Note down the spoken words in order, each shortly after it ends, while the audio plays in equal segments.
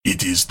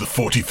It is the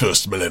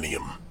 41st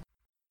millennium.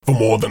 For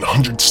more than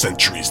 100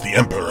 centuries, the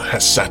Emperor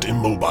has sat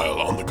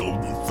immobile on the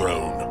Golden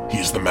Throne. He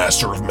is the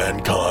master of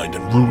mankind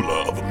and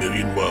ruler of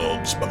 1,000,000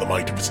 worlds by the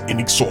might of his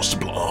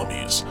inexhaustible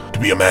armies. To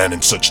be a man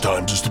in such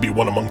times is to be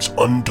one amongst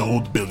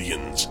untold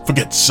billions.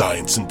 Forget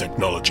science and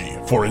technology,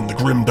 for in the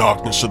grim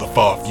darkness of the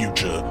far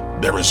future,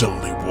 there is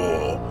only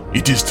war.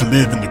 It is to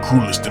live in the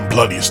cruelest and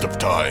bloodiest of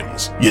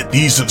times. Yet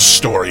these are the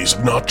stories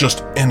of not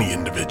just any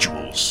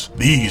individuals.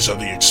 These are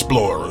the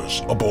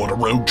explorers aboard a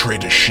rogue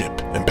trader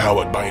ship,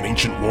 empowered by an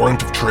ancient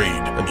warrant of trade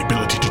and the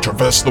ability to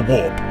traverse the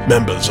warp.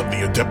 Members of the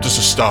Adeptus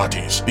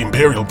Astartes, the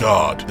Imperial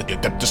Guard, the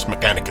Adeptus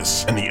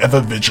Mechanicus, and the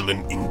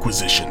ever-vigilant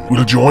Inquisition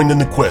will join in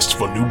the quest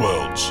for new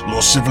worlds,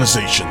 lost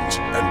civilizations,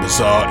 and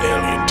bizarre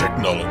alien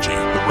technology.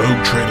 The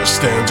rogue trader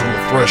stands on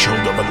the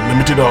threshold of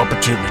unlimited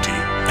opportunity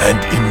and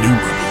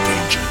innumerable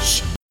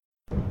dangers.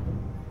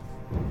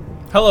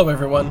 Hello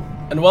everyone,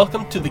 and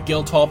welcome to the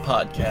Guildhall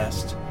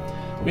Podcast.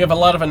 We have a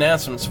lot of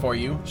announcements for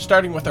you,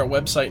 starting with our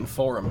website and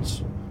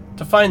forums.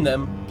 To find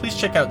them, please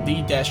check out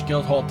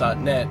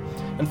the-guildhall.net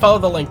and follow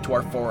the link to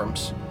our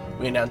forums.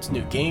 We announce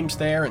new games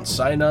there and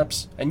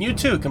sign-ups, and you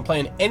too can play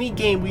in any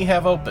game we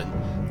have open.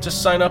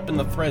 Just sign up in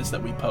the threads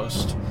that we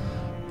post.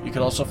 You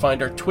can also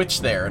find our Twitch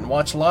there and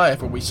watch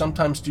live where we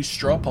sometimes do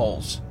straw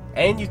polls.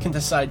 And you can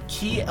decide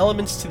key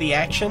elements to the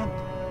action,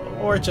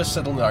 or just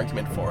settle an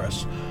argument for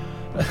us.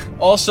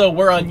 Also,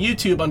 we're on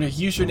YouTube under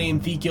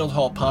username The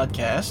Guildhall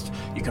Podcast.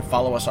 You can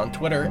follow us on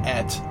Twitter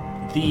at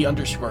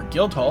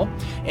 @the_Guildhall.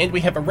 And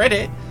we have a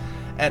Reddit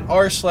at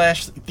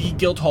r/The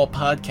Guildhall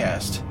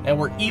Podcast. And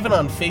we're even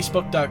on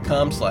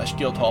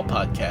Facebook.com/Guildhall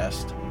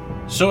Podcast.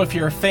 So if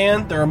you're a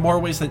fan, there are more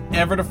ways than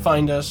ever to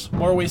find us,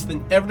 more ways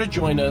than ever to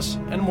join us,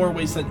 and more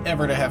ways than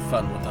ever to have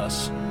fun with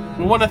us.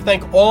 We want to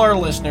thank all our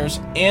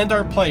listeners and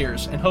our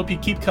players and hope you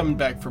keep coming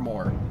back for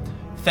more.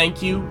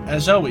 Thank you,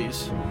 as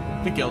always,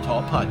 the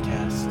Guildhall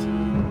Podcast.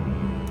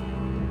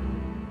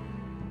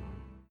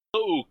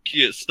 Oh,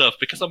 cute stuff,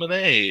 because I'm an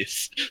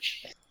ace.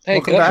 Hey,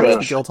 welcome back to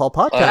the Guildhall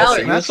Podcast,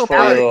 the National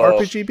Party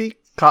RPGB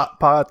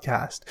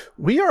podcast.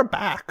 We are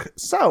back.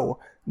 So,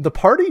 the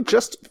party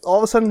just all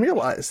of a sudden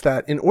realized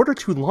that in order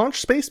to launch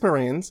Space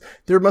Marines,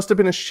 there must have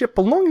been a ship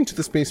belonging to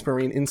the Space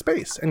Marine in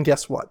space. And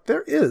guess what?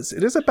 There is.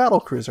 It is a battle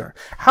cruiser.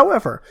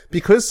 However,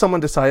 because someone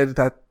decided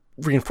that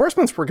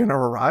reinforcements were going to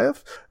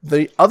arrive,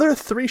 the other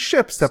 3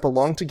 ships that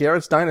belong to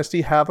Garrett's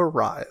dynasty have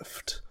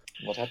arrived.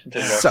 What happened to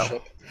that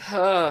ship?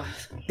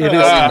 It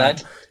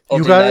is.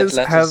 You guys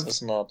have.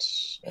 Is not...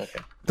 Okay.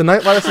 The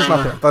Night Lattice is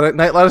not there. The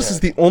Night Lattice is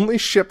the only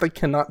ship that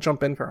cannot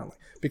jump in currently.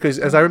 Because,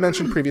 as I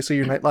mentioned previously,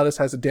 your Night Lattice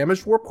has a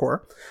damaged warp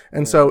core,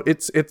 and so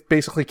it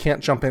basically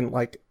can't jump in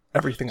like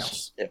everything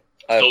else. Yeah.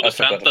 So the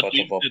fact that the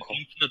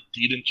Infinite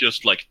didn't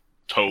just,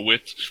 tow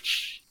it?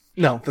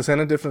 No, the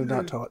Santa did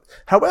not tow it.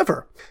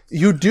 However,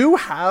 you do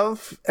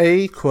have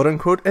a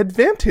quote-unquote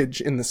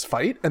advantage in this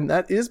fight, and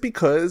that is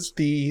because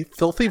the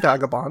Filthy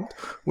Vagabond,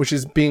 which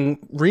is being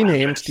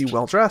renamed the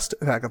Well-Dressed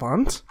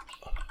Vagabond.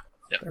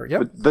 Yep. There we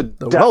go. The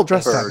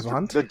Well-Dressed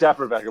Vagabond. The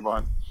Dapper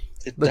Vagabond.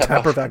 The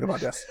Dapper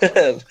Vagabond, yes.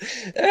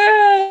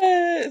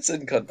 It's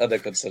under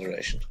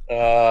consideration.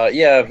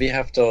 We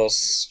have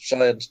those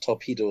giant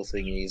torpedo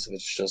thingies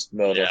which just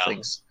murder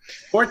things.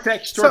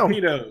 Vortex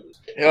torpedoes.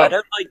 Yeah. I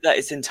don't like that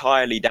it's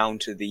entirely down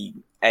to the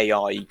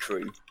AI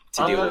crew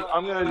to deal with.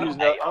 I'm gonna use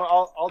that.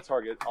 I'll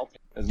target.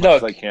 As much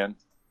as I can.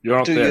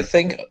 Do you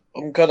think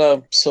I'm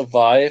gonna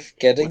survive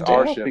getting With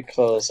our there? ship.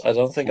 Because I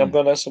don't think I'm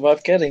gonna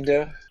survive getting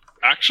there.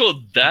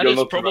 Actually, that You'll is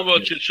not probably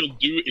survive what you should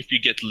do if you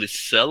get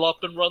Lysel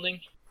up and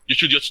running. You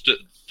should just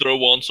throw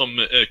on some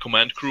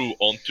command crew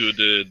onto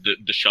the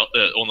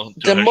shuttle and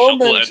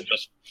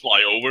just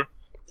fly over.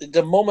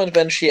 The moment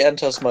when she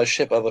enters my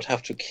ship, I would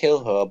have to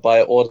kill her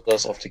by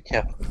orders of the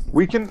captain.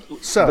 We can.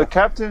 So, the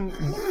captain.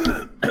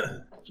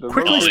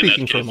 quickly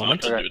speaking for a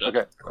moment.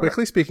 Okay.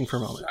 Quickly speaking for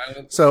a moment.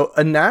 So,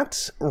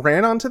 Anat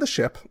ran onto the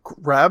ship,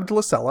 grabbed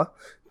Lysella,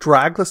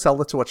 dragged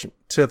Lysella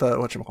to the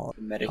whatchamacallit.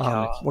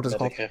 Medicae. What is it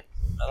called? Medicae.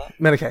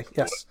 Medicae,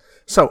 yes.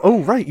 So,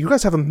 right, you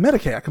guys have a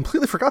Medicae. I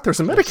completely forgot there's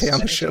a Medicae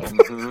on the ship.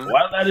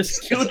 Well, that is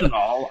cute and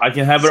all. I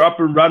can have her up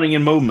and running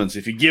in moments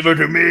if you give her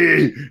to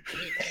me.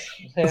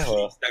 Yeah,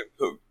 well.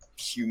 Don't put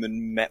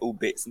human metal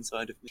bits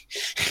inside of me.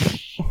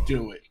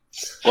 Do it.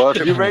 Well,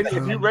 if you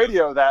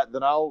radio that,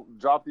 then I'll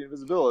drop the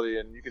invisibility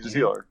and you can just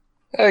heal her.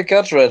 Hey,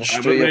 Gutwrench,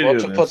 I'm do you want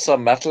radio to put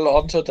some metal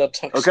onto that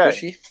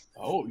squishy?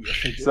 Oh, yes,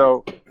 I do.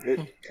 So,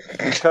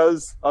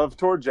 because of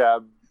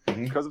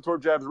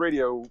Torjab's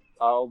radio,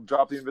 I'll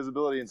drop the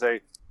invisibility and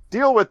say,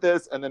 "Deal with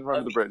this," and then run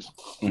to the bridge.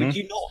 Would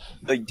you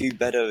not do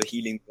better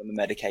healing from the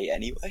Medicae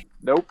anyway?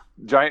 Nope.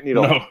 Giant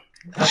needle. No.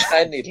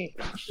 I need.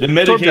 The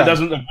Medicae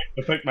doesn't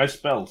affect my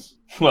spells.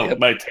 Well, Yep.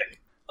 my tech.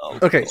 Oh,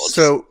 Okay, God.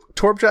 so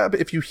Torbjab,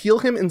 if you heal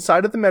him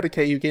inside of the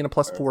Medicae, you gain a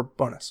 +4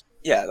 bonus.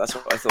 Yeah, that's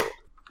what I thought.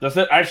 Does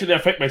that actually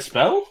affect my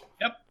spell?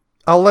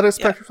 I'll let it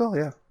spectre fill,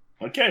 yeah.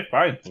 Okay,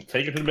 fine. We'll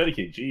take it to the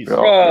Medicaid.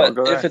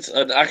 Jeez. If it's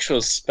an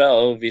actual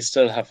spell, we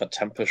still have a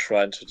temple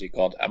shrine to the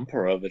god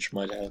Emperor, which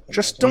might help.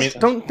 Just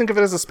don't think of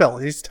it as a spell.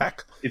 He's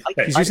tech. He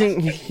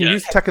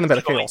used tech in the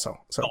Medicaid also.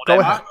 So go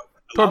ahead.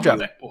 Torb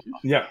jab.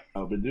 Yeah,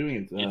 I've been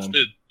doing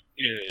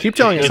it. Keep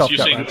telling yourself,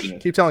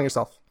 Cat. Keep telling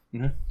yourself.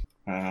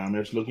 I'm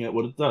just looking at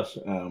what it does.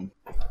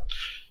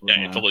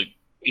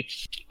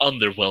 It's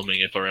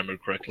underwhelming if I remember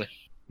correctly.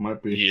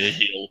 Might be the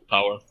heal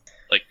power.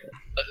 Like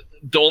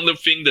the only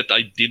thing that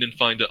I didn't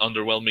find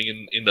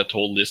underwhelming in that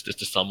whole list is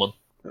the summon.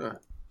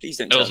 Please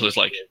don't tell me it's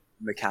like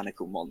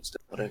mechanical monster,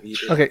 whatever you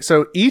do. Okay,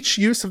 so each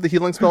use of the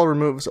healing spell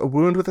removes a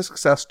wound with a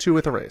success, 2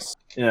 with a raise.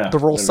 Yeah. The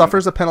roll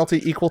suffers a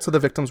penalty equal to the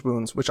victim's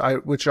wounds, which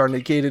are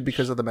negated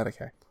because of the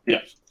Medicaid.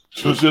 Yeah.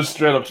 So it's just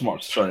straight up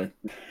smart. Sorry.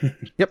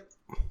 Yep.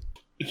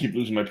 I keep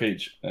losing my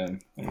page. There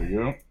we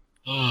go.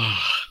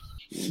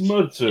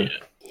 Smutzer.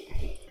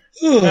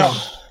 Yeah.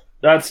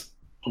 That's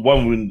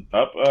 1 wound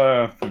up.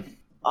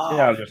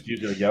 I'll just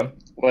use it again.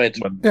 Wait,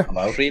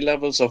 3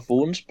 levels of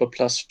wound, but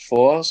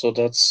 +4, so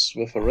that's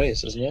with a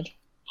raise, isn't it?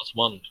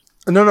 +1.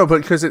 No,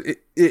 but because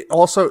it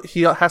also,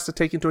 he has to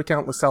take into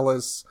account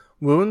Lysella's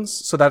wounds,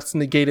 so that's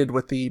negated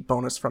with the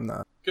bonus from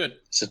the... Good.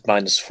 Is it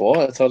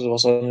 -4? I thought it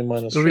was only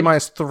 -3. It would be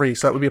 -3,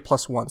 so that would be a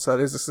 +1, so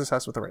that is a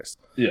success with a raise.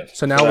 Yes.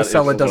 So now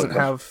Lysella doesn't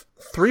have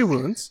 3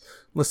 wounds.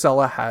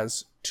 Lysella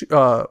has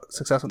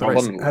success with the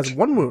raise. Has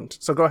 1 wound.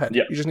 So go ahead.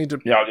 Yeah. You just need to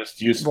I'll just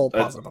use roll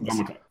positive on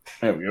this.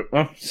 There we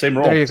go. Same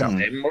roll. There you go.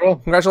 Same roll.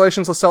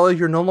 Congratulations, Lysella.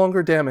 You're no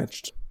longer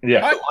damaged.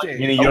 Yeah.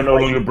 Meaning you're no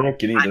longer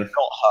broken either. I'm not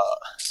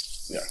hurt.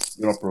 Yeah.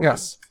 You're not broken.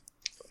 Yes.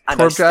 And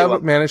Torb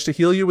Jab managed to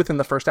heal you within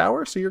the first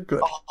hour, so you're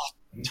good.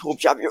 Torb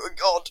Jab, you're a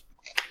god.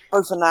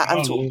 Both on that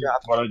and Torb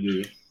Jab. What I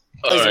do.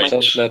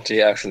 Don't let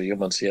the actual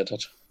humans hear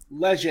that.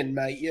 Legend,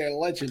 mate. You're a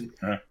legend.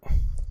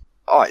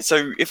 Alright,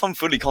 so if I'm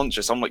fully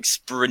conscious, I'm like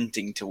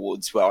sprinting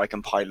towards where I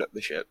can pilot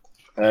the ship.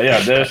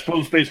 There's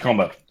full space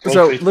combat.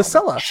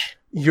 Lysella,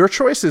 your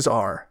choices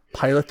are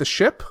pilot the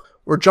ship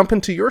or jump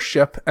into your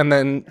ship and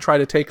then try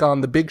to take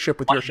on the big ship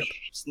with your ship.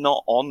 It's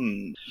not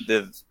on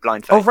the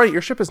blind face. Oh, right,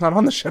 your ship is not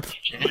on the ship.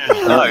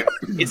 No,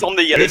 it's on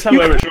the... This time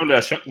I was surely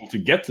a shuttle to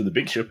get to the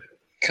big ship.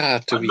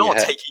 God, I'm not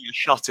taking a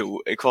shuttle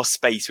across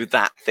space with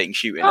that thing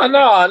shooting.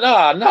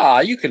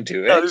 No, you can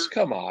do it.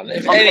 Come on.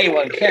 If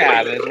anyone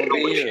can, it will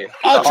be you.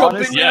 I'll jump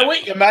in there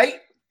with you, mate.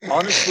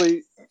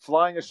 Honestly,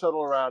 flying a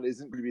shuttle around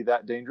isn't going to be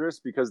that dangerous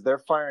because they're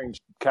firing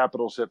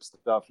capital ship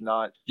stuff,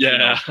 not...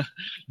 Yeah.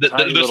 They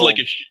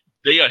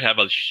have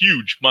a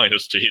huge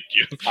minus to hit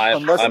you.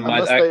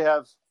 Unless they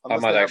have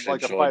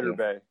like a fighter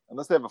bay.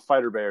 Unless they have a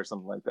fighter bay or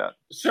something like that.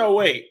 So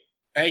wait,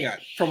 hang on.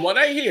 From what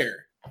I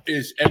hear,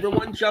 is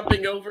everyone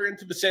jumping over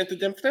into the Santa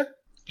Dimphna?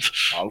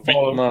 I'll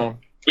follow. No.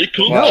 We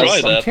could try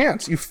that. You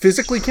can't. You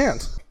physically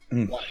can't.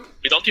 We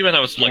don't even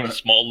have a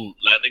small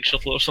landing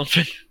shuttle or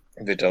something.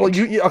 We don't. Well,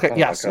 you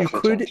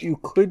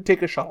could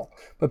take a shuttle,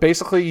 but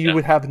basically you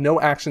would have no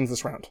actions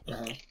this round.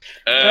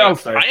 I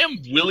am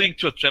willing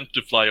to attempt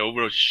to fly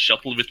over a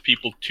shuttle with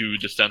people to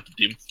the Santa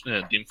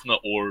Dimphna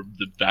or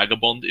the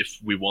Vagabond if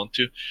we want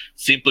to,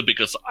 simply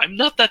because I'm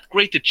not that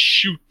great at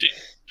shooting.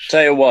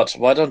 Tell you what,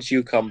 why don't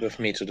you come with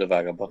me to the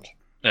Vagabond?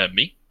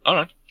 Me?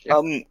 Alright.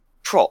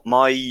 Prop,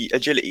 my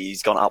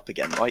agility's gone up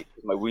again, right?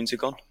 My wounds are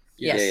gone?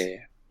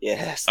 Yes.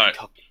 Yes. Alright.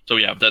 So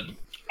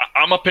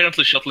I'm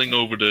apparently shuttling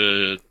over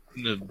the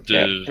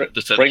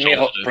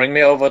bring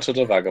me over to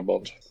the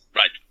Vagabond.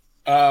 Right.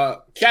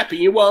 Cappy,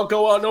 you want to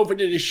go on over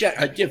to the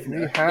Dimphna?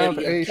 We have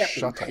a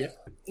shuttle.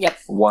 Yep.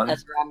 One.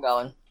 That's where I'm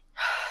going.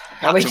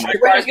 We're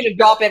just going to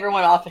drop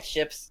everyone off at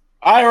ships.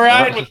 I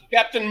ride with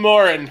Captain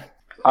Morren.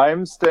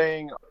 I'm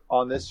staying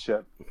on this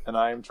ship, and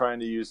I am trying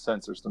to use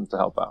sensor systems to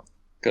help out.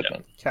 Good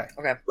man. Okay.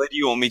 Where do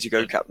you want me to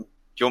go, Captain? Do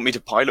you want me to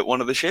pilot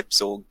one of the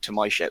ships or to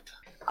my ship?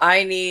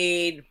 I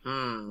need...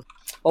 Well,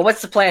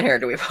 what's the plan here?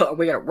 Are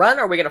we going to run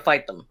or are we going to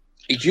fight them?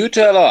 You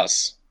tell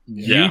us.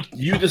 Yeah.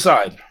 You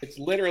decide. It's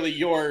literally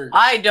your...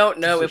 I don't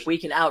know if we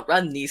can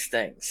outrun these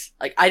things.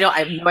 Like, I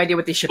have no idea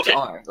what these ships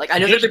are. Like, I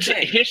know they're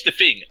big. Here's the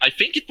thing. I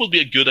think it would be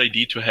a good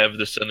idea to have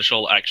the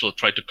Seneschal actually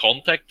try to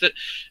contact at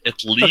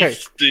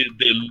least the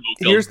local...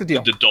 Here's the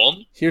deal. The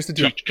Dawn. Here's the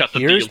deal. To cut the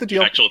Here's deal the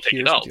deal. to actually take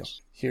it out.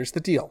 Here's the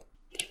deal.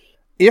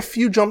 If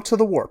you jump to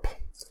the warp,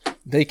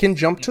 they can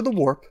jump to the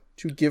warp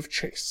to give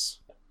chase.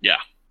 Yeah.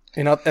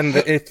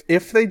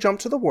 If they jump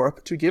to the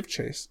warp to give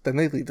chase, then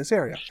they leave this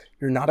area.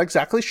 You're not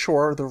exactly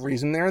sure the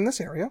reason they're in this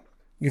area.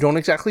 You don't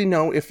exactly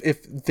know if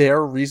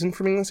their reason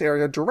for being in this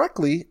area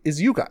directly is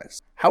you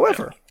guys.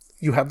 However,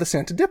 you have the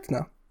Santa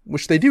Dimphna,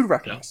 which they do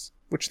recognize,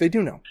 which they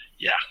do know.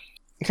 Yeah.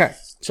 Okay,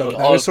 so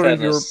that is sort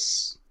of your...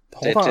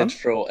 They did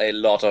throw a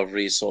lot of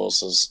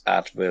resources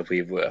at where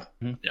we were.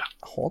 Yeah.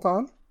 Hold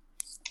on.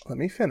 Let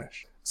me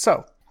finish.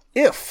 So,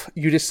 if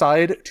you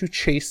decide to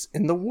chase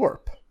in the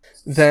warp,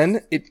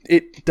 then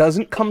it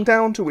doesn't come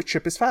down to which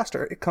ship is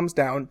faster. It comes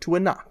down to a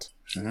knot.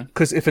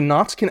 Because if a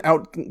knot can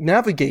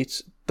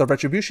out-navigate the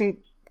Retribution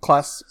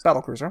class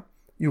battlecruiser,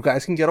 you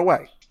guys can get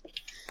away.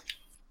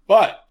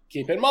 But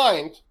keep in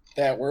mind,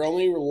 that we're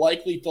only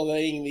likely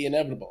delaying the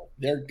inevitable.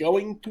 They're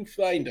going to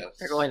find us.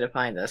 They're going to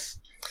find us.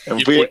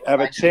 If we have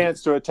a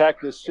chance to attack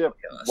this ship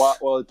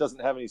while it doesn't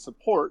have any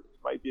support,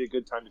 it might be a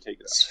good time to take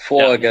it out. It's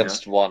 4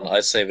 against 1. I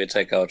say we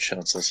take our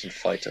chances and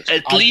fight it.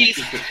 At least,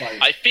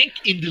 I think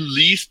in the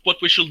least what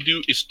we should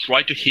do is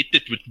try to hit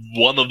it with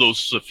one of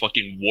those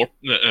fucking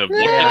vortex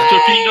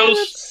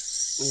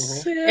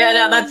torpedoes.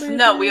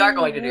 Yeah, we are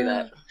going to do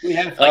that. We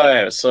have.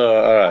 Alright, so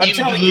alright. I'm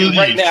telling you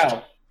right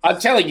now. I'm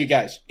telling you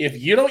guys, if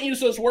you don't use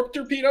those warp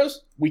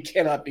torpedoes, we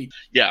cannot beat.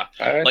 Yeah,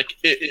 right. like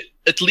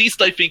at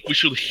least I think we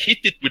should hit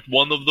it with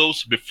one of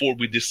those before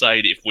we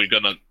decide if we're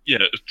gonna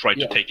try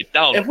to take it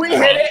down. If we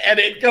hit it and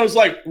it goes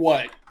like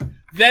what,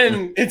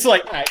 then it's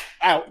like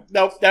out.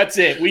 Nope, that's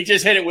it. We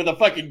just hit it with a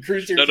fucking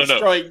cruiser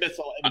destroying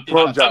missile.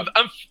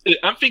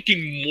 I'm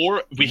thinking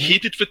more. We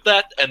hit it with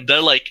that, and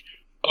they're like,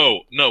 "Oh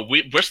no,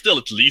 we're still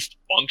at least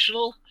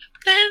functional."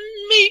 Then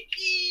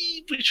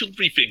maybe we should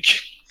rethink.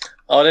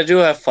 Oh, they do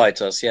have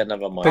fighters. Yeah,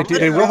 never mind.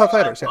 They will have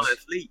fighters,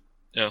 yes.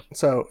 Yeah.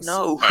 So,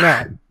 No.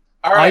 now,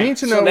 All right, I need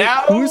to know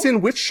who's in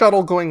which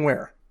shuttle going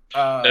where.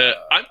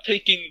 I'm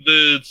taking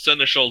the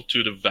Seneschal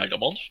to the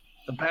Vagabond.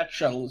 The Bat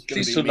Shuttle is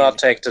going to be Please do not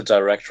take the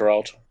direct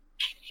route.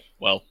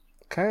 Well,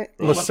 Okay,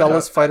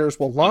 Lacella's fighters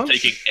will I'm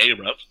launch. taking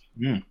A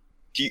route.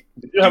 Do you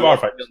have our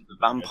want fighters. the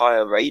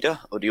Vampire Raider,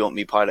 or do you want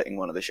me piloting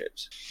one of the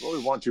ships? Well, we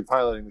want you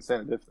piloting the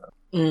Santa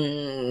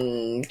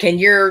Difna. Can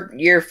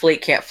your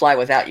fleet can't fly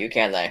without you?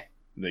 Can they?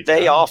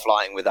 They are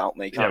flying without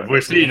me. Yeah,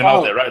 we're seeing them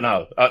out there right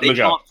now. They Look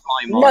can't out.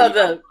 fly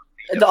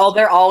my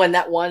They're all in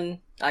that one.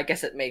 I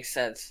guess it makes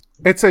sense.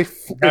 It's a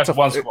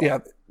one squad. Yeah,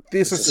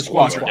 this is It's a a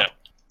squad. squad. Yeah.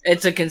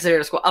 It's a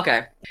considered squad.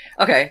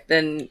 Okay.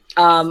 Then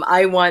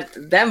I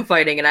want them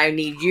fighting, and I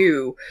need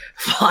you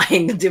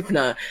flying the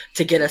Difna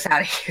to get us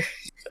out of here.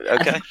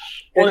 Okay.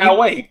 Well, now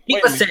wait.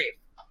 Keep us safe.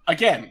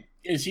 Again,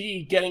 is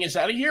he getting us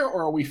out of here,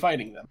 or are we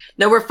fighting them?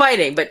 No, we're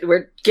fighting, but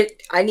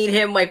I need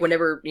him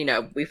whenever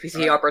if we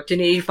see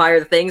opportunity, fire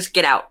the things,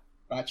 get out.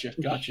 Gotcha.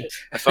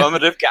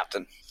 Affirmative,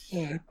 Captain.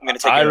 I'm gonna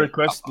take I a-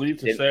 request leave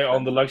to stay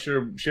on the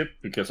luxury ship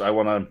because I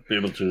want to be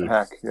able to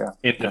Heck, yeah.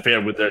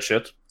 interfere with their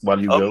shit while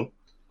you Oh. go.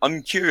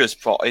 I'm curious,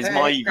 Prot. Is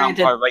my Granted.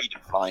 Vampire Raider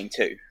flying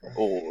too,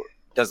 or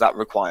does that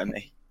require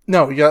me?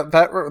 No, yeah,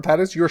 that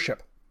is your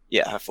ship.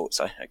 Yeah, I thought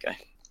so.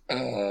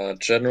 Okay.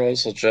 General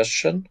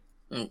suggestion.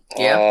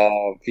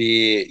 Yeah.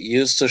 We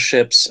use the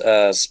ships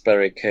as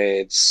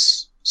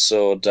barricades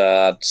so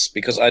that,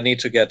 because I need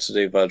to get to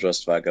the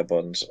well-dressed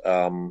Vagabond,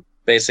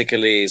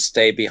 basically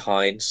stay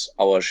behind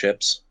our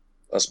ships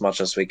as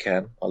much as we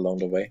can along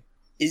the way.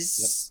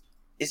 Is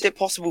it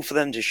possible for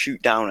them to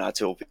shoot down our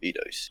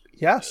torpedoes?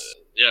 Yes.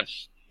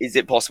 Yes. Is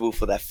it possible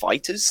for their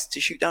fighters to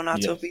shoot down our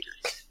Yes.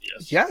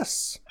 torpedoes?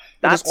 Yes.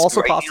 That's it is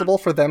also great. possible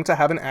for them to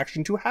have an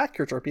action to hack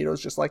your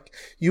torpedoes, just like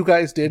you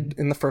guys did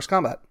in the first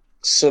combat.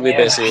 So we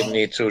basically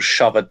need to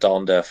shove it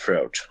down their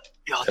throat.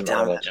 God in damn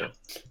order it. to-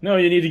 No,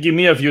 you need to give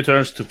me a few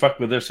turns to fuck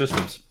with their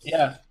systems.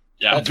 Yeah.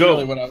 Yeah. That's go.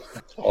 really what I was.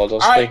 All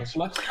those All right, things.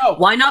 let's go.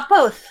 Why not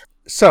both?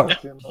 So,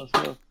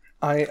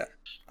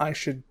 I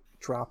should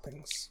drop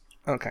things.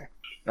 Okay.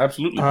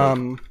 Absolutely.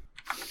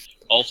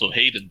 Also,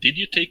 Hayden, did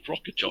you take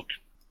Rocket Jock?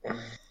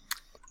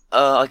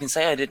 I can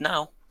say I did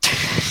now.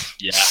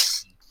 Yeah.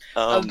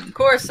 Of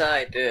course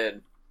I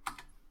did.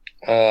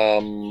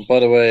 By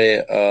the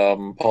way,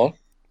 Paul,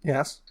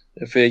 Yes.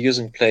 if we're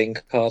using playing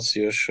cards,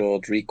 you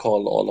should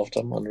recall all of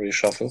them and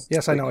reshuffle.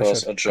 Yes, I know I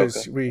because should. a Joker.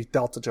 Because we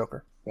dealt a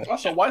Joker.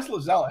 Also, why does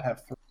Lazella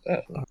have 3?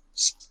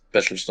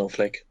 Special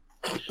snowflake.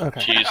 Okay.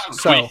 She's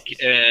So,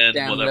 quick and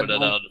Damn whatever that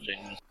liberal. other thing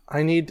is.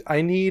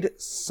 I need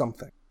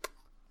something.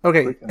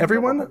 Okay,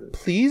 everyone,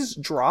 please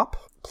drop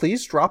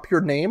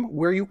your name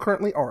where you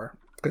currently are,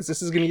 because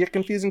this is going to get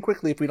confusing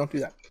quickly if we don't do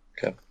that.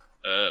 Okay.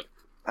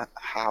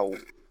 How?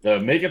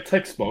 Make a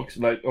text box.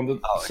 Like on the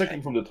okay.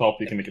 second from the top,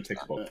 you can make a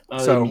text box.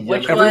 So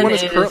Which everyone one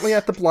is is- currently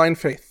at the Blind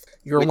Faith.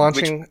 You're Which-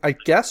 launching, I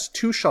guess,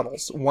 2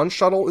 shuttles. One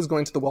shuttle is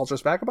going to the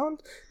Well-Dressed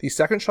Vagabond. The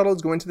second shuttle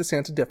is going to the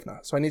Santa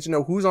Difna. So I need to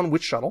know who's on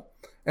which shuttle,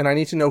 and I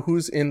need to know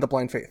who's in the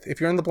Blind Faith.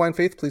 If you're in the Blind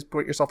Faith, please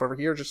put yourself over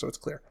here just so it's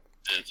clear.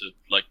 Is it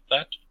like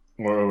that?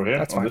 Or over here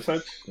That's on fine. this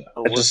side. Yeah.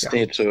 Oh, I just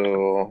need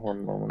to...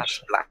 One moment.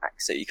 That's black,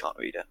 so you can't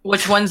read it.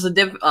 Which one's the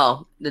div?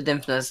 Oh, the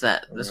Dimphna is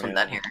that. This one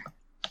down here.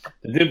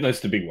 The Dibna is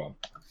the big one.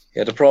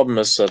 Yeah, the problem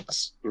is that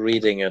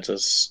reading it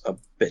is a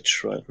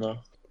bitch right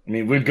now. I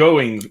mean,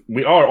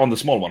 we are on the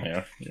small one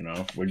here. You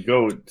know, we're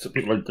going. So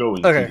people are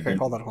going. Okay,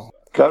 hold on.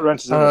 Cut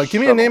wrenches in the Give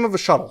me a shuttle. name of a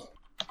shuttle.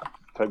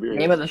 Tiberius.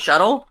 Name of the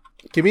shuttle?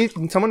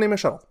 Someone name a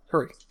shuttle.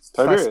 Hurry.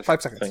 Tiberius.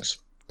 5 seconds. Thanks.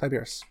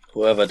 Tiberius.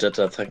 Whoever did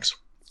that, thanks.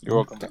 You're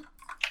welcome.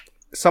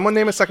 Someone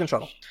name a second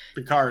shuttle.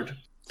 Picard.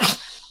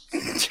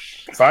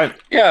 Fine.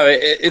 Yeah,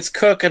 it's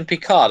Kirk and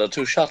Picard, the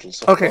 2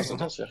 shuttles. Of Okay. course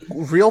it is, yeah.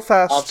 Real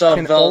fast. After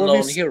Can all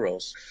well-known of you,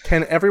 heroes.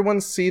 can everyone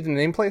see the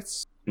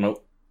nameplates?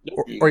 Nope.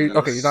 Or you,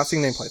 okay, you're not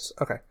seeing nameplates.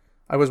 Okay.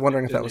 I was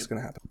wondering if that was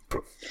going to happen.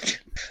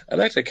 I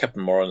like that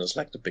Captain Morren is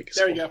like the biggest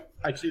There one. you go.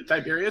 I see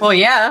Tiberius. Well,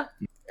 yeah.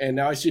 And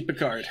now I see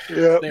Picard.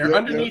 Yeah, They are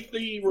underneath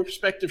the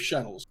respective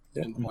shuttles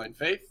in Blind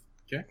Faith.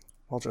 Okay.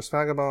 Well-dressed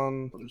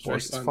Vagabond,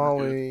 Boyce's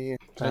Folly.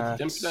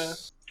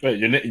 Wait,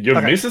 you're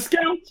Mrs.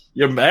 Scout?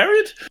 You're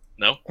married?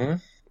 No. Do we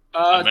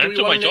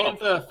want to name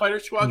the fighter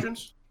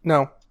squadrons?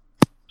 No.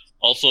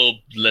 Also,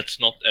 let's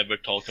not ever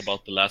talk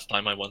about the last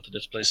time I went to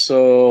this place.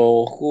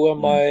 So, who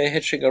am I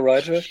hitching a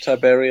ride with?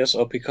 Tiberius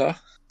or Picard?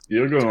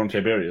 You're going on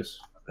Tiberius.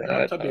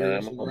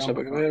 Tiberius.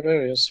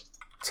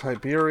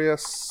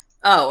 Tiberius.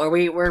 Oh,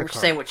 we're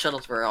saying what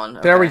shuttles we're on.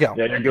 Okay. There we go.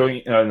 Yeah, you're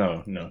going...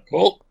 no.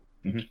 Cool.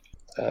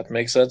 That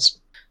makes sense.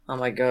 Oh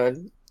my god.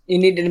 You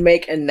needed to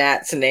make a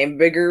gnat's name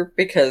bigger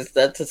because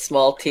that's a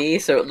small T,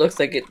 so it looks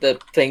like the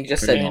thing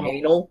just said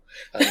anal.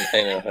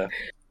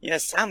 Yeah,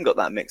 Sam got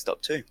that mixed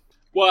up too.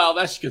 Well,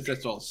 that's because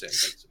that's all the same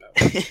things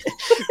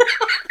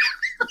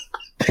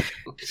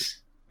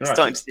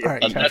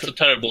about. That's a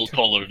terrible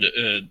color,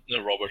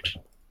 Robert.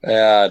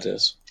 Yeah, it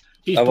is.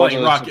 He's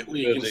playing Rocket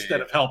League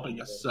instead of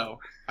helping us, so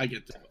I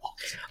get to.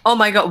 Oh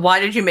my god! Why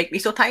did you make me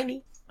so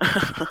tiny?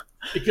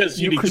 Because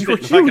you need to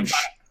fit huge.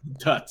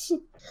 Tuts.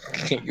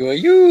 You are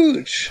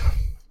huge.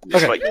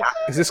 Okay.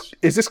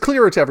 Is this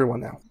clearer to everyone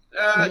now?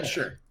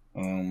 Sure.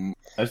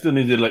 I still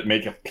need to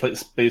make a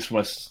space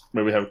for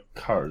where we have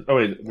cars. Oh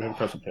wait, we have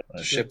cars up here.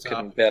 The ship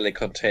can barely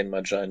contain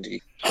my giant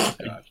E.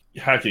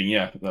 Hacking,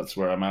 yeah, that's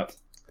where I'm at.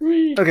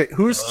 Okay,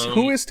 who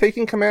is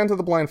taking command of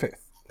the Blind Faith?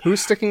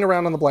 Who's sticking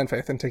around on the Blind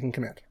Faith and taking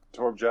command?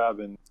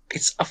 Torjab and...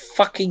 It's a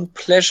fucking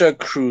pleasure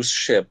cruise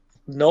ship.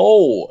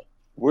 No.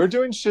 We're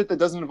doing shit that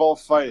doesn't involve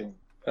fighting.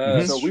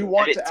 So we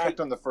want to act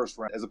on the first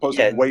round as opposed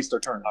to waste our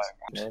turns.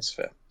 That's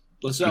fair.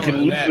 You can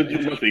lose with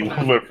your nothing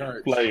while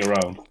we're flying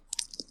around.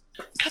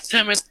 God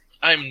damn it,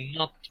 I'm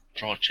not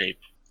broad shape.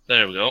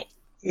 There we go.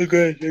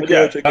 Okay,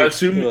 I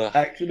assume,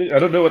 actually, I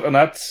don't know what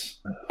Anat's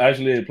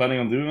actually planning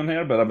on doing on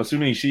here, but I'm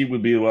assuming she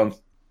would be the one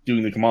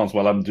doing the commands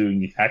while I'm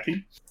doing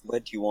hacking. Where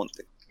do you want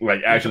it?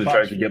 Like, actually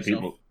trying to get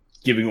people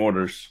giving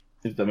orders,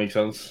 if that makes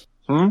sense.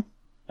 I'm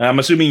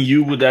assuming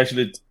you would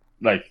actually,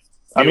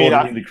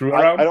 ordering the crew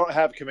around? I don't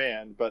have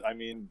command, but I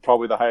mean,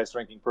 probably the highest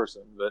ranking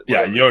person. But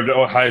yeah, you're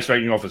the highest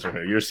ranking officer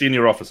here. You're a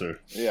senior officer.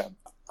 Yeah.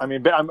 I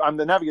mean, I'm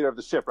the navigator of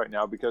the ship right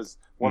now because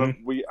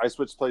I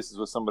switched places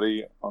with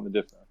somebody on the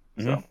Dipna.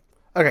 So.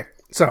 Okay,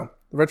 so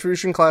the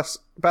Retribution class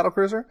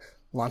battlecruiser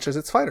launches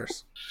its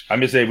fighters.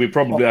 I'm just saying we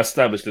probably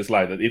established this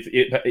line that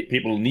if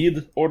people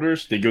need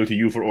orders, they go to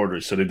you for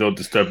orders, so they don't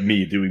disturb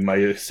me doing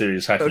my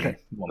serious hacking. Okay.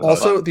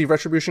 Also, the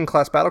Retribution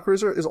class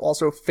battlecruiser is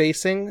also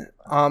facing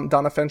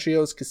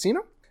Donofencio's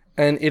casino,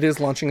 and it is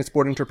launching its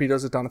boarding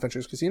torpedoes at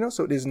Donofencio's casino,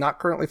 so it is not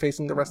currently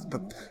facing the rest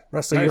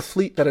of your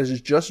fleet that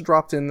has just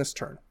dropped in this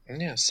turn.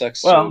 Yeah,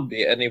 sucks to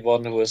be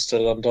anyone who is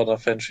still on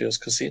Donofencio's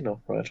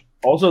casino, right?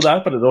 Also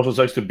that, but it also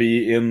sucks to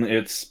be in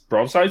its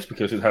broadsides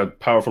because it had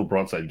powerful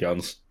broadside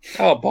guns.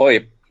 Oh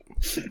boy.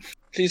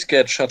 Please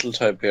get Shuttle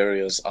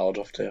Tiberius out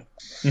of there.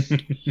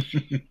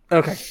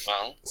 Okay.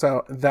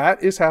 So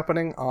that is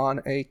happening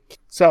on a...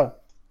 So,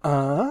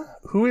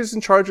 who is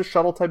in charge of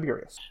Shuttle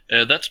Tiberius?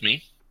 That's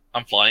me.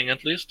 I'm flying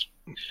at least.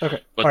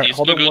 Okay. But all right,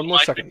 hold on one more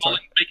second.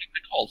 Making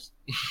the calls.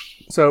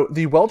 So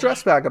the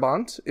well-dressed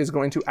vagabond is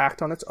going to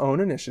act on its own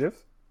initiative.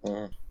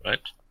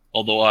 Right.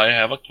 Although I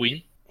have a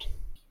queen.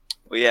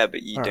 Well, yeah,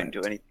 but you don't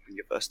do anything in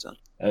your first turn.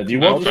 Do you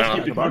want to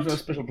keep the cards in a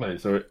special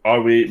place, or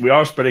are we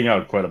are spreading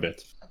out quite a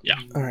bit? Yeah.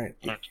 All right.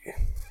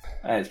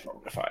 That's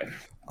probably fine.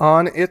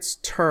 On its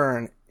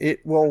turn,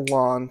 it will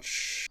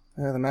launch...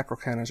 the macro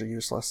cannons are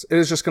useless. It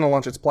is just going to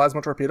launch its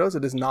plasma torpedoes.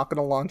 It is not going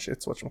to launch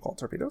its whatchamacallit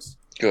torpedoes.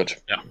 Good.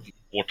 Yeah,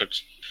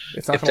 vortex.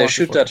 If they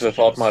shoot that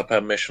without my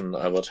permission,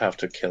 I would have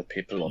to kill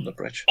people on the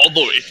bridge.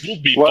 Although it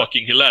would be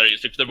fucking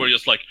hilarious if they were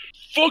just like,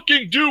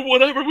 fucking do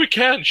whatever we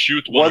can,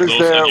 shoot one of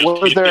those.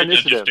 What is their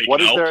initiative?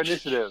 What is their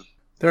initiative?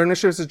 Their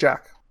initiative is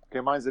Jack.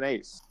 Okay, mine's an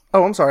ace.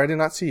 Oh, I'm sorry. I did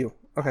not see you.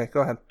 Okay,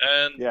 go ahead.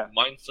 And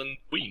mine's a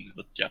queen,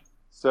 but yeah.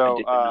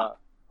 So,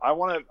 I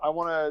want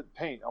to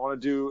paint. I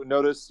want to do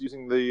notice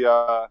using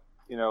the...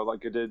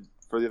 like I did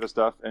for the other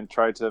stuff, and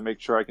try to make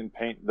sure I can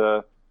paint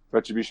the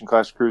Retribution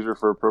class cruiser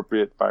for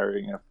appropriate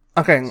firing.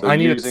 Okay, so I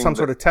need some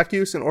sort of tech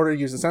use in order to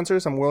use the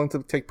sensors. I'm willing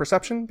to take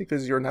perception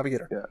because you're a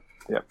navigator.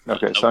 Yeah.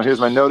 Okay, so here's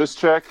my notice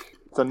check.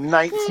 It's a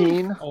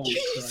 19.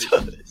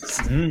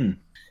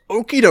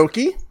 Okie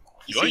dokie.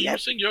 You're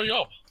using your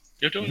job.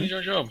 You're doing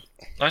your job.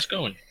 Nice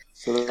going.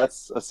 So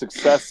that's a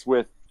success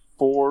with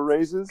 4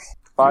 raises.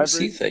 5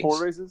 raises?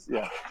 4 raises?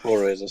 Yeah. 4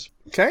 raises.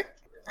 Okay.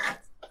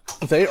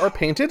 They are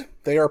painted.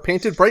 They are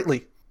painted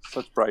brightly.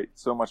 Such bright.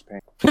 So much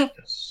paint.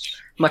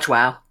 Much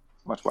wow.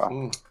 Much wow.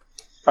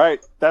 All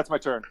right, that's my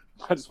turn.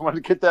 I just wanted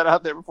to get that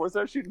out there before I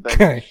start shooting things.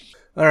 Okay.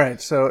 All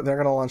right, so they're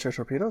going to launch their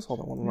torpedoes.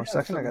 Hold on one more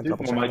second. I got to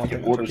double check one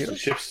thing. Orders to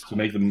ships to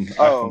make them.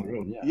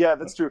 Yeah,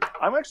 that's true.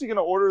 I'm actually going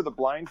to order the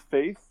Blind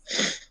Faith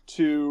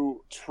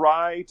to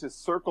try to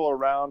circle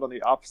around on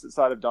the opposite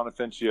side of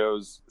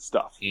Donofencio's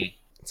stuff.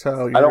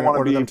 So you're going to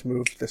order them to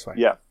move this way.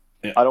 Yeah.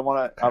 I don't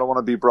want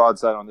to be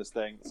broadside on this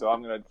thing, so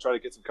I'm going to try to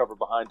get some cover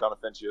behind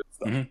Donofencio's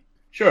stuff.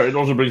 Sure, it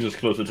also brings us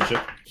closer to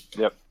ship.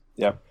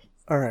 Yep.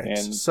 All right,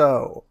 And-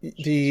 so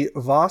the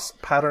Voss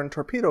pattern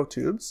torpedo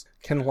tubes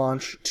can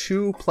launch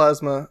 2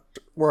 plasma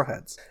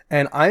warheads.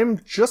 And I'm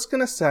just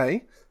going to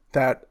say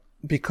that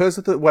because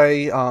of the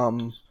way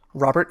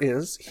Robert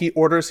is, he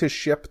orders his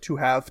ship to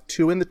have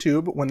 2 in the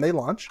tube when they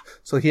launch,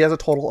 so he has a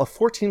total of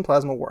 14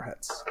 plasma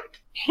warheads.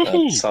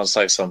 That sounds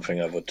like something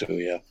I would do,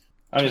 yeah.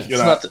 I'm just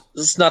gonna...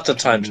 It's not the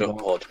time to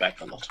hold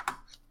back a lot.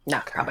 No,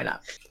 probably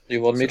not.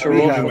 You want me to we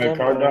roll? have- my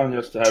card down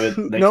just to have it.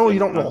 Next No, to you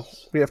don't everyone roll.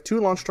 else. We have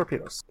 2 launch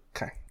torpedoes.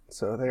 Okay,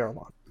 so they are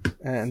launched.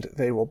 And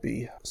they will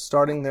be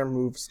starting their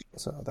moves.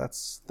 So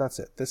that's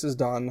it. This is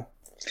done.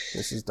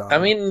 This is done. I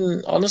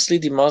mean, honestly,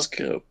 the mask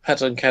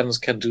pattern cannons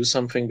can do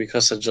something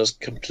because they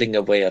just can pling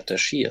away at their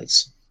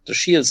shields. The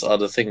shields are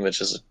the thing which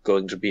is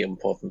going to be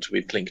important to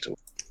be plinked to.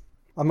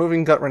 I'm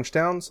moving Gut Wrench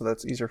down, so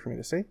that's easier for me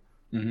to see.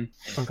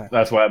 Mm-hmm. Okay.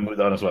 That's why I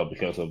moved on as well,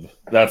 because of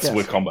that's Yes.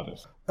 where combat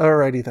is.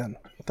 Alrighty then.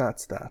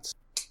 That's that.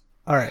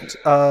 Alright.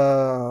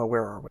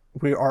 Where are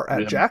we? We are at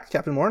We have- Jack,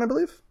 Captain Morren, I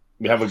believe.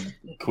 We have a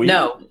queen.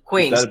 No,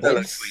 Queen. Is that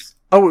a boy?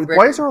 Oh, Rick-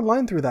 why is there a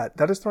line through that?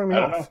 That is throwing me I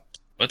don't off.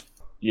 know.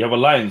 You have a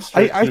line.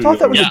 I thought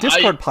that was Yeah, a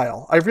discard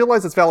pile. I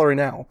realize it's Valerie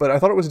now, but I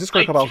thought it was a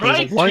discard I pile because tried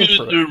there's a line to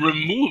through it.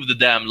 remove the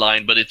damn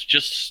line, but it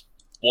just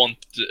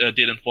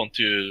didn't want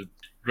to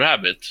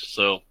grab it.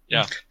 So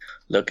yeah,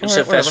 Look, it's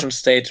Alright, a fashion whatever.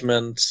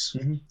 statement.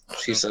 Mhm.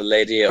 She's a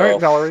lady Alright,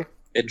 of Valerie.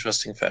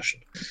 interesting fashion.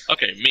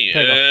 okay, me.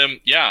 There you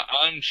Yeah,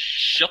 I'm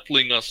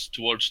shuttling us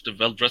towards the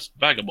well-dressed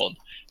vagabond.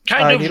 I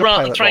Kind need of a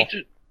pilot trying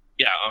roll. to.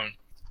 Yeah,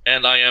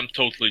 and I am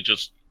totally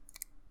just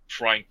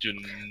trying to.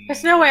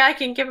 There's no way I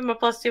can give him a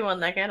 +2 on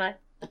that, can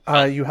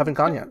I? You haven't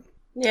gone yet.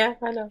 Yeah,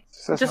 I know.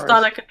 Success Just rate.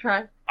 thought I could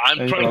try. I'm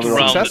Are you trying to going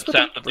round success the with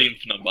Santa it?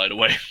 Infinite, by the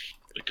way,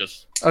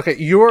 because Okay,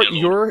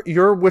 Yellow.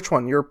 you're which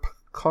one? Your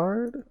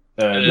card?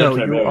 No,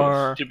 you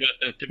are. You're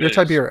Tiberius.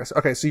 Tiberius.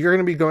 Okay, so you're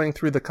going to be going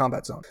through the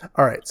combat zone.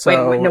 All right,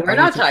 so Wait, no, we're I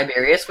not need to-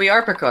 Tiberius. We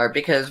are Picard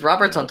because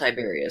Robert's on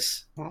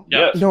Tiberius.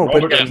 Yeah. No,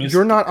 Robert but and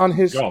you're not on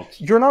his. Galt.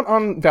 You're not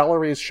on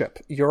Valerie's ship.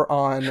 You're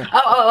on.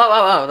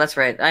 Oh, that's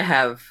right. I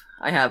have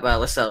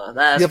Lysella.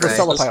 That's You have right.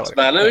 Lysella. This is pilot.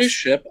 Valerie's Yes.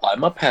 ship.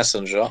 I'm a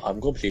passenger.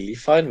 I'm completely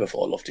fine with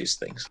all of these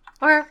things.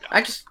 Or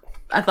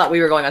I thought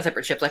we were going on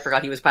separate ships. I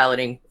forgot he was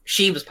piloting.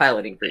 She was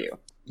piloting for you.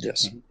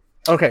 Yes.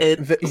 Okay,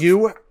 It-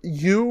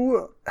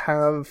 you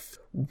have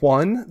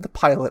won the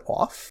pilot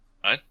off.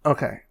 Right.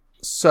 Okay,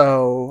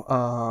 so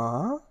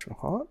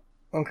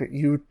okay,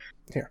 you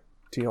here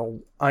deal.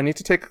 I need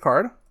to take a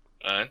card,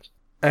 Alright.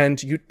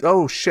 and you.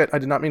 Oh shit! I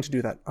did not mean to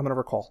do that. I'm gonna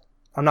recall.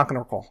 I'm not gonna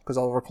recall because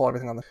I'll recall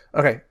everything on the.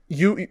 Okay,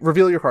 you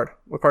reveal your card.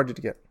 What card did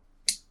you get?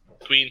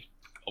 Queen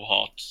of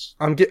Hearts.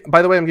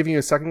 By the way, I'm giving you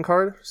a second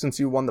card since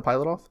you won the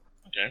pilot off.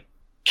 Okay.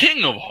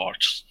 King of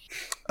Hearts.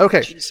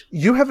 Okay, Jeez.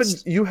 you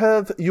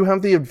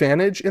have the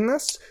advantage in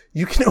this.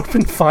 You can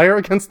open fire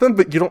against them,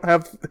 but you don't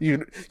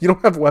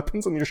have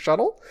weapons on your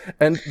shuttle,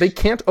 and they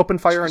can't open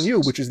fire on you,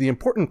 which is the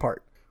important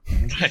part.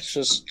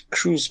 Just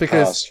cruise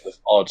Because- past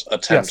without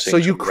attempting. Yes, so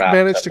you to grab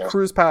managed to them.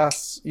 cruise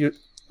past you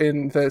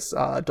in this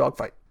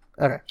dogfight.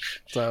 Okay,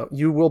 so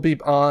you will be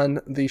on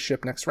the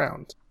ship next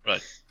round.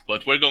 Right.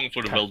 But we're going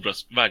for the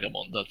well-dressed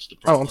vagabond. That's the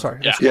problem. Oh, I'm sorry.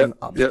 Yeah. That's Yeah, one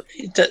up.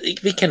 yeah.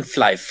 We can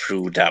fly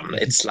through them.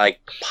 It's like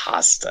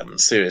past them.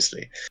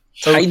 Seriously,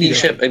 tiny Okey-doke.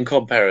 ship in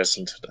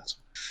comparison to that.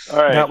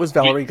 All right. That was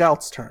Valerie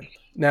Galt's turn.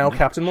 Now,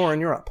 Captain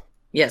Morren, you're up.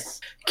 Yes.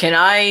 Can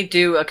I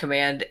do a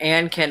command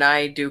and can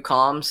I do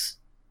comms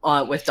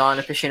with Dawn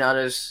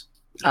Aficionado's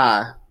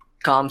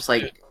comms?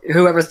 Like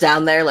whoever's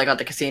down there, like at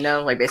the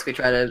casino, like basically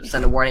try to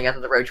send a warning out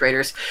to the rogue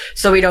traders,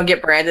 so we don't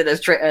get branded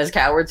as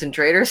cowards and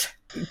traitors.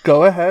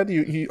 Go ahead.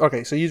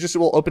 Okay? So you just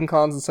will open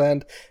cons and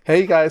send,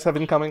 "Hey guys, have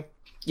incoming."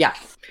 Yeah.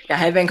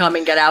 Have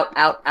incoming. Get out.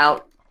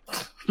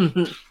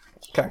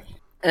 Okay.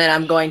 And then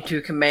I'm going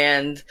to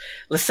command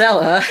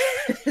Lysella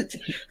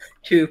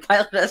to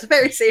pilot us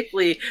very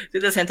safely to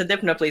the Santa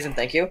Dipna, please and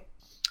thank you.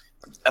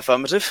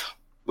 Affirmative.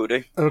 Will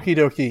do. Okie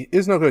dokie.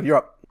 Is no good. You're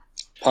up.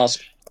 Pass.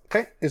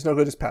 Okay. Is no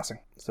good is passing.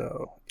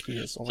 So he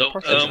is only So,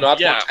 partial. I do not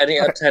yeah. want any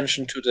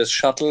attention to this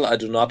shuttle. I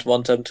do not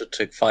want them to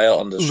take fire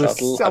on the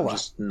shuttle. I'm Lysella.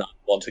 just not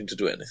wanting to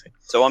do anything.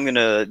 So I'm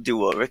gonna do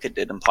what Rickard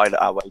did and pilot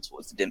our way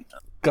towards the Dimner.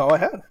 Go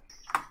ahead.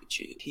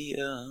 Which is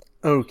here.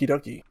 Okie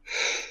dokie.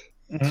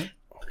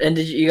 And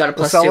you got a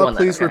 +2 on Lysella, that.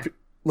 please, okay.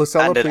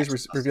 Lysella, And an please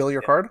extra reveal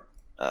your card.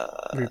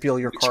 Reveal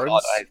your Which cards.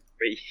 card? I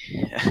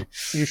have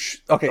 3. You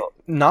okay?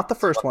 Not the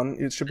first one.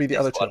 It should be the This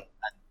other two. one,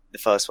 and the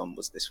first one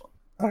was this one.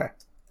 Okay.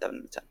 7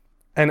 and 10.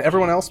 And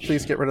everyone else,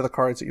 please get rid of the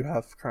cards that you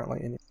have currently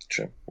in you.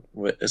 Sure.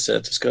 Wait, is there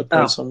a discard Oh.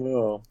 point somewhere?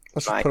 Or...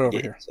 Let's just Right, put it over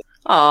yeah. here.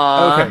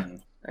 Aww.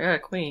 Okay. I got a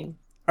queen.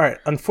 All right.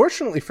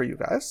 Unfortunately for you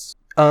guys,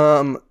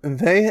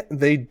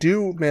 they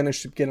do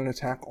manage to get an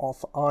attack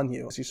off on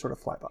you as you sort of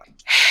fly by.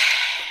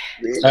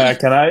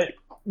 Can I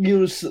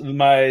use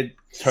my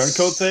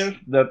turncoat there?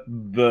 That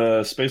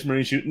the Space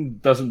Marine shooting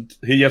doesn't.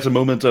 He has a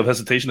moment of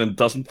hesitation and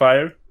doesn't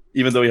fire,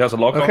 even though he has a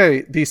lock on.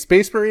 Okay. The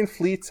Space Marine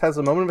fleet has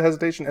a moment of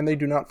hesitation and they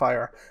do not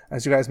fire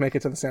as you guys make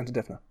it to the Santa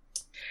Dipna.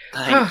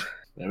 Thank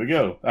There we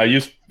go. I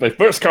used my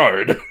first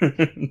card.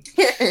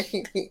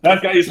 That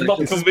guy is not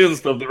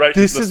convinced of the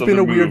righteousness. This has been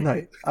a weird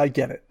night. I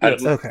get it.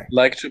 I'd okay.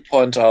 like to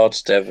point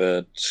out there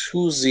were 2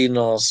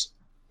 Xenos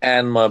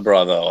and my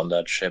brother on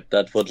that ship.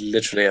 That would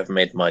literally have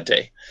made my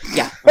day.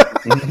 Yeah.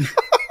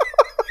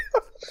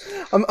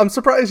 I'm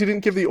surprised you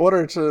didn't give the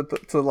order to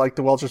like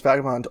the Welcher's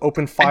Vagabond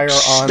open fire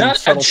on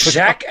not a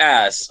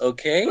jackass,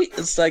 okay?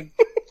 It's like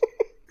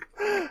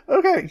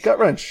okay, gut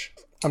wrench.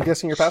 I'm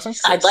guessing you're passing?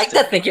 I'd like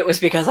to think it was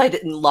because I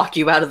didn't lock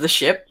you out of the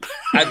ship.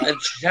 I'm a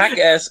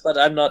jackass, but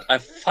I'm not a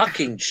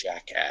fucking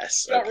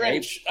jackass. Okay?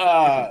 Wrench,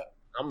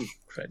 I'm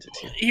credited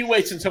here. he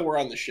waits until we're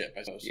on the ship,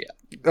 I suppose. Yeah.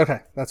 Okay,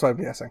 that's what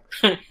I'm guessing.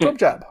 Jump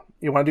jab.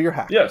 You want to do your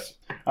hack? Yes.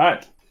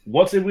 Alright.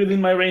 What's it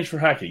within my range for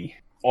hacking?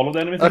 All of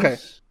the enemy things? Okay.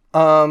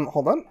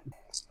 Hold on.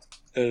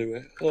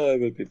 Anyway, I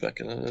will be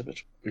back in a little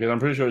bit. Because I'm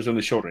pretty sure it's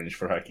only short range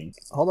for hacking.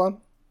 Hold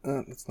on.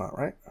 It's not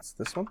right. It's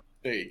this one.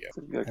 There you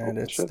go. And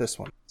it's this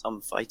one.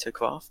 Some fighter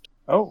craft.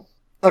 Oh.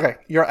 Okay,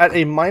 you're at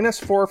a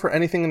 -4 for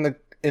anything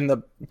in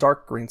the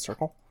dark green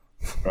circle.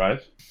 Right.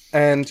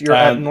 And you're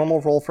at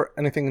normal roll for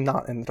anything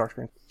not in the dark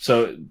green.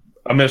 So,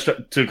 I'm going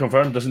to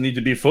confirm, does it need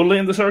to be fully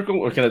in the circle,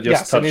 or can it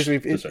just touch it needs to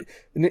be, the circle?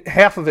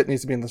 half of it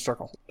needs to be in the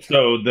circle.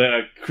 So,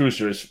 the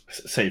cruiser is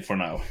safe for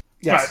now.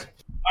 Yes.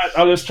 Right.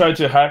 I'll just try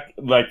to hack,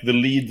 like, the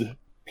lead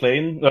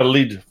plane,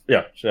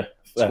 ship.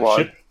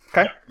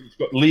 Okay.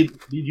 Yeah. Lead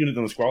unit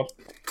on the squad.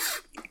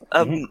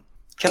 Can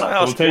I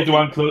We'll ask? take the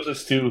one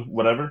closest to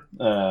whatever,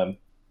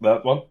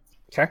 that one.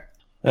 Okay.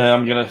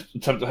 I'm going to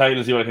attempt to hack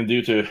and see what I can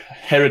do to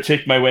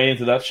heretic my way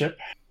into that ship.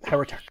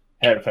 Heretic,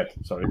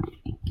 sorry.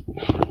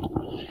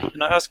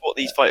 Can I ask what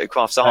these fighter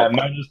crafts are?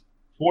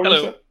 -4, Hello.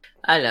 you said?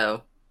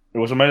 Hello. It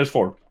was a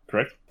 -4,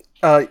 correct?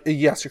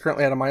 yes, you're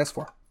currently at a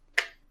 -4.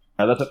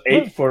 That's an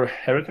 8 for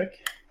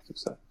heretic.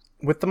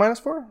 With the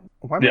 -4?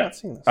 Why am I not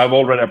seeing this? I've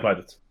already applied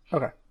it.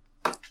 Okay.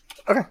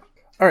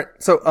 All right.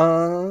 So,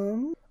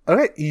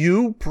 okay,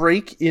 you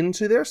break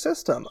into their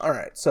system. All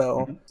right.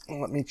 So,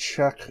 let me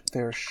check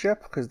their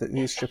ship because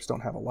these ships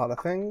don't have a lot of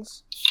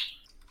things.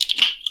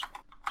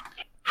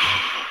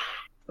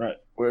 Right.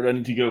 Where do I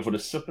need to go for the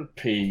separate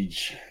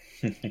page?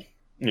 All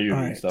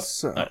right. Stuff.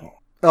 So, right.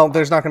 well,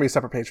 there's not going to be a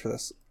separate page for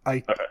this.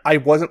 I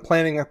wasn't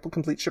planning a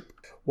complete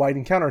ship-wide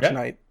encounter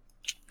tonight.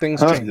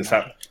 Things changed. This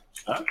happened.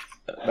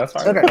 That's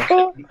fine.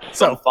 Okay.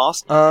 So,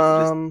 fast.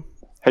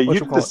 Hey, you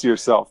did this to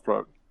yourself,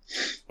 bro.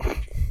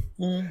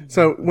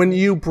 So when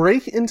you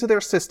break into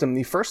their system,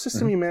 the first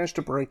system you manage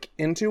to break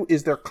into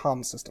is their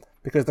comm system,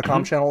 because the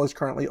comm channel is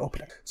currently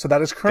opening. So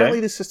that is currently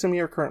the system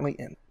you're currently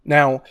in.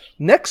 Now,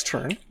 next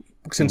turn,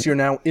 since you're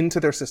now into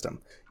their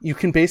system, you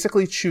can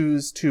basically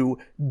choose to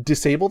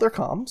disable their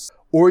comms,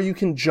 or you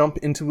can jump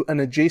into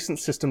an adjacent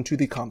system to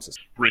the comm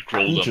system.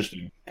 Rickroll them.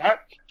 Interesting.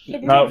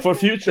 Now, for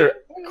future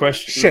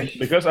questions,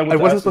 because I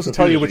wasn't supposed to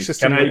tell you which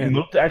system can you're I in.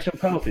 multi-action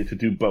penalty to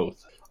do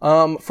both?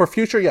 For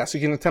future, yes, you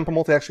can attempt a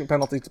multi-action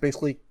penalty to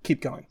basically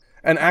keep going.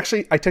 And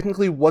actually, I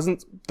technically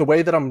wasn't, the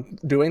way that I'm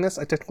doing this,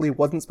 I technically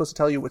wasn't supposed to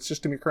tell you which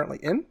system you're currently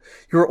in.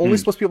 You're only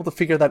supposed to be able to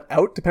figure that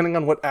out depending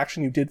on what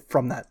action you did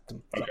from that.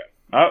 Okay.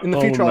 In the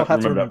future, I'll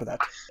have to remember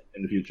that.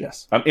 In the future.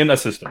 Yes. I'm in a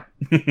system.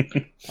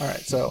 All right,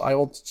 so I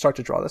will start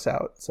to draw this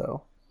out.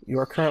 So you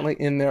are currently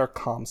in their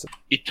comm system.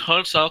 It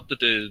turns out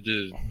that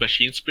the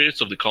machine spirits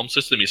of the comm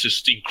system is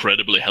just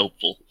incredibly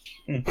helpful.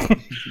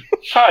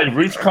 Hi,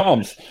 reach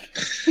comms.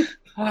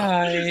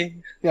 Hi.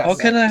 Yes. How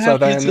can I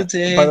help you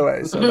today? By the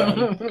way, so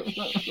then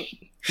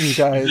you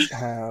guys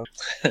have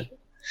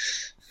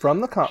from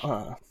the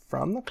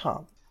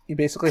comm, you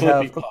basically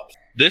have.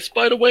 This,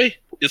 by the way,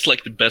 is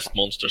like the best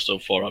monster so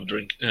far I've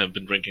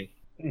been drinking.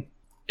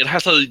 It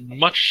has a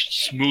much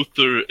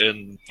smoother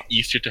and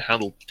easier to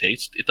handle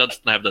taste. It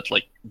doesn't have that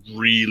like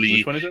really.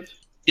 Which one is it?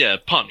 Yeah,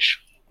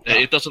 punch.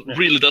 It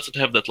doesn't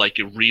have that like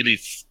a really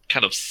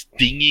kind of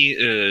stingy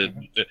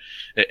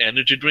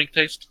energy drink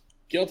taste.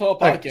 Guildhall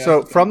Podcast. Right,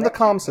 so from the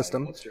comm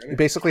system, you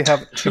basically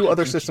have 2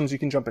 other systems you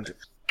can jump into.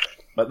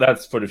 But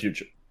that's for the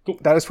future. Cool.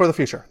 That is for the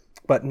future.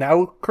 But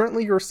now,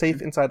 currently, you're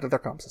safe inside of their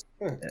comm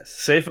system. Yes,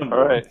 safe and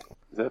all right.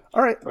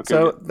 All right. Okay,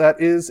 so good. that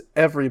is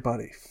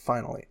everybody.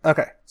 Finally.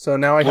 Okay. So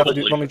now I have to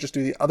do. Let me just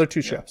do the other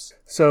 2 ships.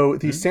 So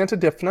the Santa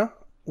Difna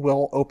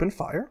will open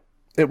fire.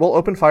 It will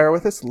open fire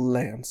with its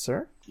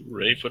Lancer.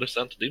 Ready for the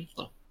Santa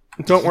Dimna.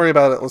 Don't worry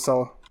about it,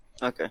 Lucella.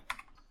 Okay.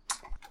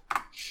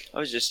 I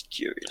was just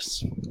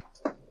curious.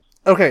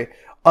 Okay.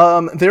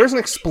 There's an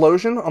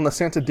explosion on the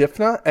Santa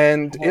Difna,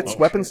 and its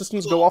weapon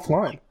systems go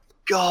offline.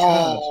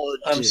 God.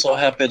 I'm so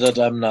happy that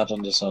I'm not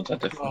on the Santa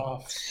Fe. Oh,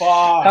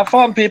 fuck. Have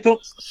fun, people.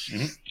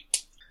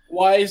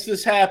 Why is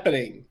this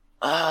happening?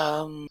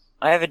 I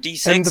have a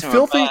D6. And the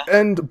filthy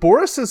and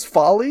Boris's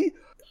folly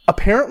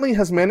apparently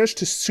has managed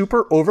to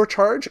super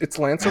overcharge its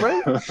Lance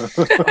Array. Well,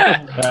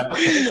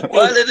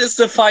 it is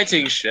the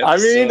fighting ship. I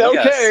mean, so,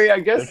 okay, yes. I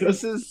guess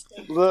this is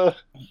the...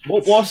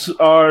 What was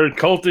our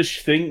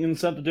cultish thing in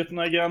Santa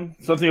Difna again?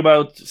 Something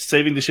about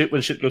saving the ship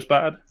when shit goes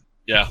bad?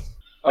 Yeah.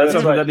 That's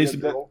something that needs to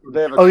be.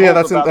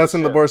 That's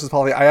in the Boris's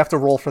Poly. I have to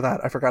roll for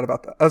that. I forgot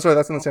about that. Oh, sorry,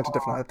 that's in the Santa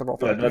Different. I have to roll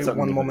for that. That's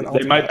one moment.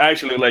 They might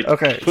actually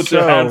put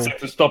their hands up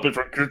to stop it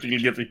from critting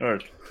and getting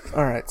hurt.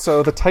 All right,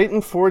 so the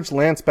Titan Forged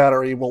Lance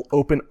Battery will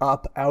open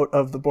up out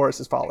of the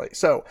Boris's Folly.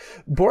 So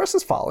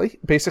Boris's Folly,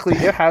 basically,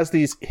 it has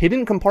these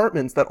hidden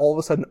compartments that all of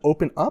a sudden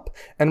open up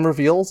and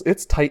reveals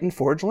its Titan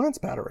Forged Lance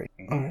Battery.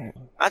 All right.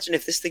 Imagine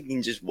if this thing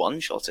can just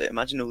one-shot it.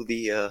 Imagine all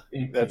the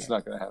That's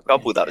not going to happen.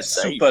 trouble that is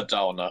saved. Super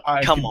downer.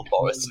 Come on,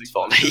 Boris's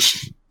Folly.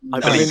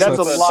 I mean, that's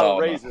a lot of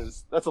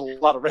raises. That's a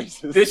lot of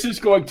raises. This is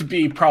going to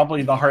be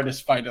probably the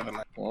hardest fight of the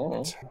night.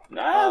 Oh.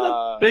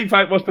 The big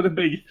fight was pretty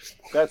big.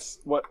 That's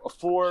what a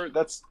 4.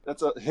 That's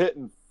a hit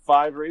and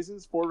 5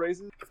 raises. 4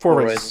 raises.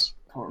 4 raises.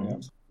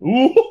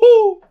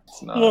 Ooh!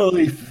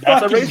 Holy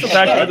that's a raise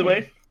attack, by the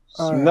way.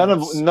 None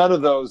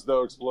of those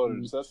though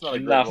exploded, so that's not a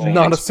great roll.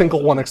 Not a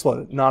single one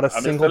exploded. Not a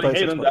single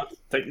dice exploded. That's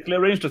technically a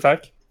ranged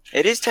attack.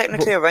 It is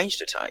technically a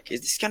ranged attack.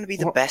 Is this going to be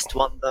the best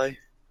one though?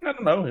 I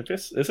don't know.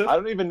 Is it? I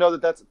don't even know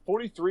that's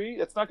 43.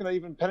 It's not going to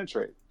even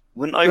penetrate.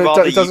 Wouldn't I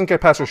rather? It doesn't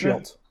get past your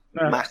shield.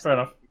 Nah, fair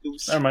enough.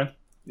 Never mind.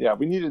 Yeah,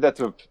 we needed that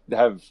to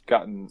have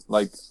gotten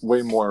like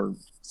way more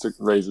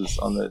raises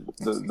on the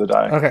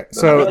die. Okay,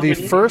 so the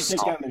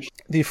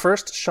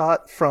first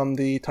shot from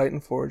the Titan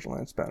Forge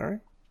Lance Battery.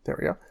 There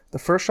we go. The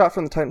first shot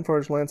from the Titan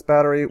Forge Lance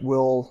Battery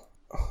will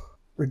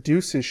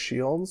reduce his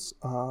shields.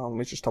 Let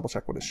me just double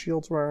check what his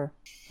shields were.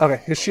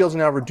 Okay, his shields are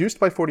now reduced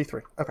by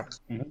 43. Okay.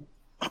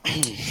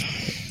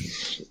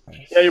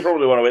 Yeah, you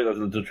probably want to wait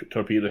until the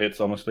torpedo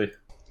hits, honestly.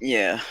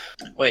 Yeah.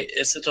 Wait,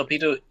 is the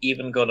torpedo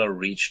even gonna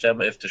reach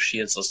them if the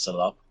shields are still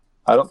up?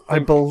 I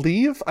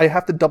believe, I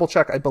have to double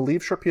check, I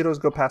believe torpedoes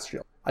go past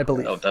shield. I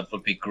believe. Oh, that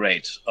would be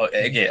great. Oh,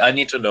 okay, I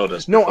need to know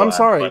this. No, I'm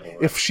sorry.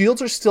 If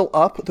shields are still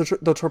up,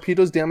 the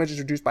torpedo's damage is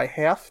reduced by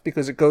half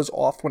because it goes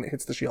off when it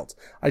hits the shields.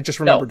 I just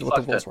remembered what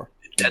the rules were.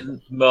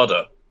 Then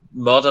murder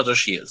the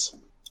shields.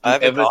 I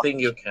have everything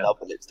you can.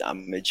 Double its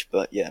damage,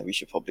 but yeah, we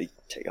should probably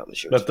take out the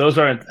shields. But those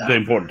aren't the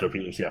important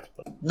torpedoes yet.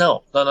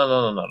 No.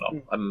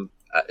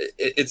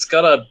 It's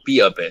gotta be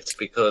a bit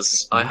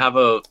because I have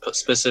a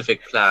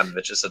specific plan,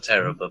 which is a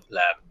terrible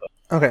plan. But...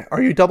 Okay,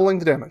 are you doubling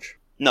the damage?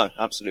 No,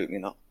 absolutely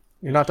not.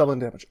 You're not doubling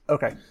damage.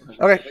 Okay.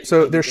 Okay,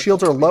 so their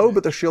shields are low,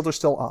 but their shields are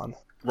still on.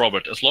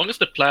 Robert, as long as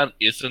the plan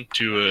isn't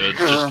to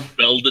just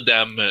weld the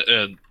damn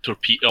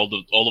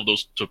all of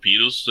those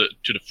torpedoes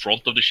to the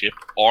front of the ship,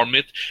 arm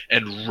it,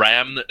 and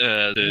ram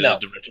No,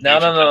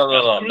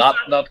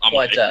 not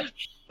quite that.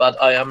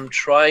 But I am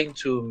trying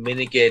to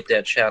mitigate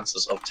their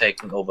chances of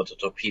taking over the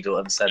torpedo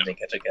and sending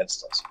it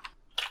against us.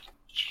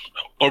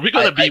 Are we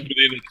gonna be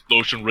within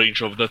explosion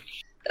range of that?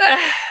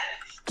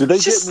 Do they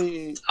get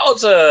me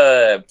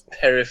outer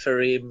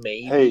periphery,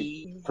 maybe?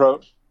 Hey,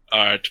 Pro.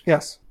 Alright.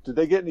 Yes. Did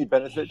they get any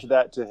benefit to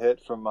that to hit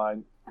from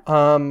mine?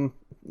 Oh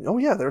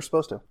yeah, they were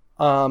supposed to.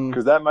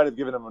 Because that might have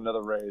given them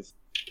another raise,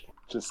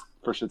 just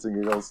for shits and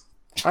giggles.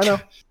 I know.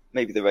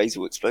 Maybe the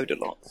razor will explode a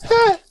lot.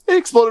 It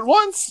exploded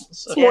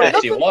once.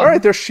 All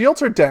right, their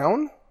shields are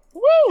down.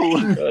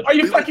 Woo! Are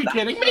you fucking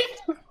kidding me?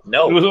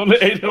 No. It was only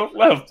 8 health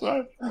left.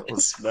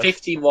 It's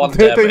 51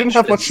 they didn't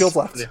have much shield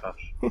left.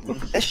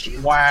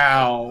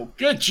 Wow.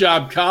 Good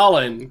job,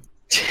 Colin.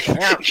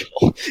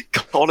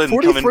 Colin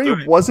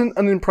 43 wasn't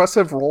an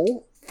impressive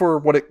roll for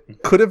what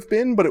it could have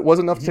been, but it was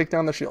enough to take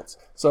down the shields.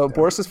 So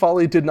Boris's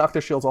Folly did knock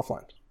their shields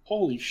offline.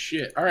 Holy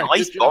shit. All right.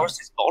 Nice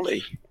Boris's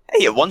Folly.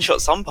 Hey, it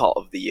one-shot some part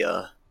of the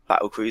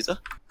battle cruiser.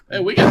 Hey,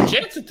 we got a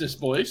chance at this,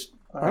 boys.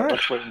 All right,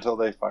 let's wait until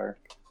they fire.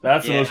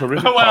 That's the most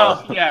horrific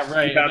part. Yeah,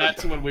 right.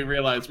 That's when we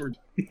realize we're...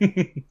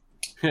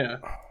 Yeah.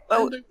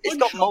 Well, it's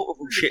got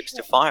multiple ships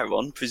to fire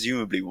on.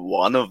 Presumably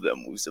one of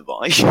them will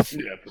survive.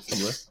 Yeah,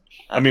 presumably.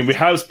 I mean, we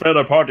have spread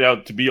our party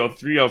out to be on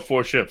 3 out of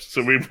 4 ships,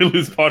 so we will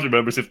lose party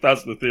members if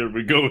that's the theory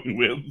we're going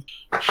with.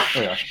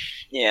 Yeah.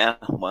 Yeah,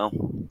 well,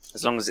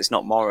 as long as it's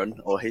not Morren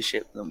or his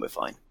ship, then we're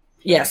fine.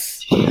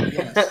 Yes.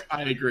 Yes,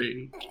 I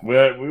agree.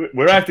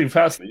 We're acting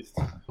fast, at least.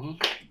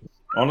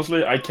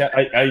 Honestly, I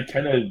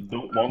kind of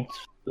don't want.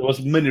 There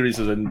was many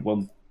reasons I didn't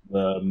want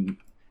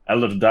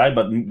Eldar to die,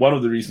 but one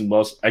of the reasons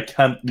was I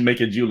can't make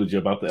a eulogy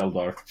about the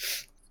Eldar.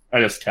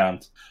 I just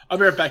can't. I'll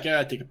be right back. I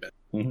gotta take a bit.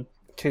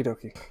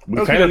 K-dokie.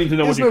 We kind of need to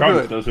know what your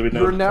count is, though, so we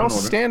know. You're now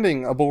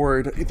standing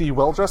aboard the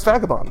well-dressed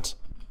vagabond.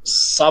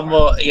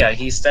 Someone,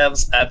 he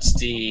stands at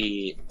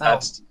the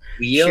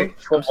wheel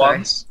for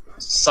once.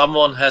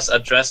 Someone has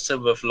addressed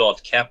him with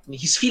Lord Captain.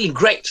 He's feeling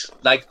great.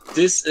 Like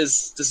this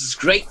is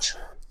great.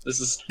 This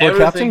is Lord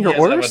Captain, your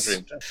orders?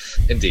 Ever dreamed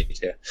of. Indeed,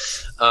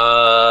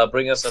 yeah.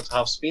 Bring us at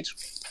half speed.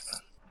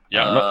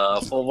 Yeah.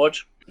 Forward.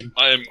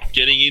 I am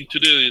getting into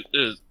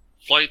the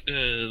flight,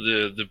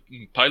 the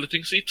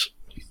piloting seat.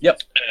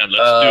 Yep. And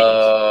let's do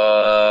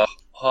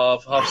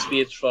this. Half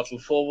speed, throttle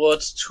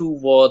forward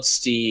towards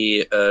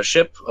the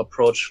ship.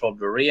 Approach from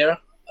the rear.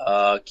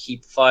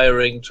 Keep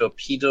firing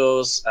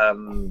torpedoes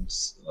and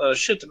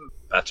shit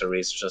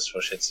batteries just for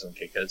shits and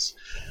giggles.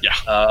 Yeah.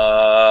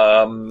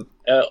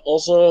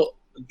 Also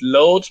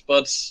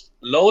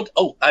load.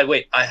 Oh,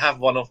 I have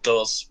one of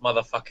those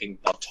motherfucking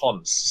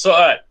batons. So,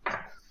 alright.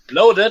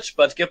 load it,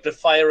 but give the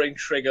firing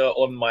trigger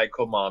on my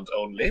command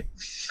only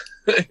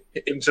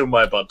into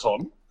my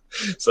baton.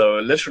 So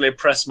literally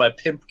press my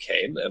pimp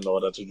cane in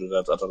order to do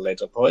that at a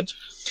later point.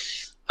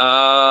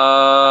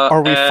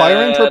 Are we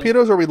firing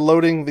torpedoes or are we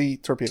loading the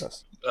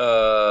torpedoes?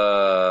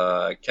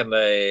 Can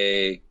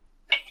I...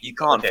 You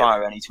can't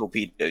fire any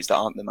torpedoes that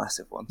aren't the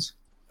massive ones.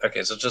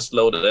 Okay, so just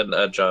load it in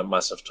a giant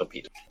massive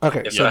torpedo.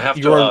 Okay, so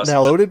you are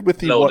now loaded with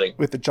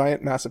the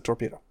giant massive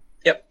torpedo.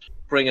 Yep.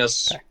 Bring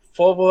us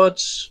forward.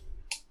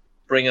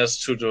 Bring us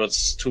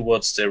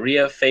towards the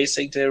rear,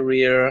 facing the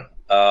rear.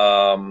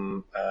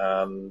 And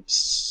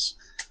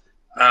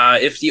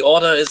if the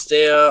order is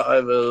there, I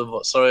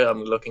will... Sorry,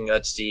 I'm looking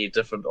at the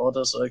different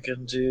orders I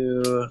can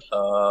do.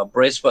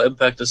 Brace for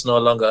impact is no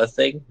longer a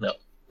thing. No.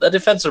 A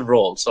defensive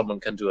roll. Someone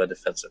can do a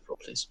defensive roll,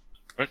 please.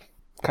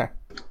 Okay.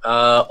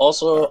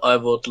 Also, I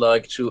would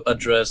like to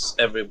address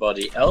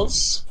everybody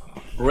else.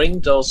 Bring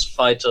those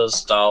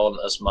fighters down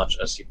as much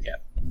as you can.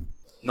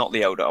 Not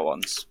the older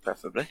ones,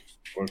 preferably.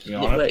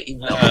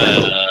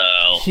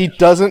 He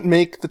doesn't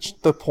make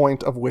the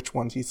point of which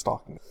ones he's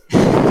talking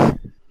about.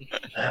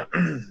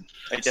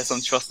 I guess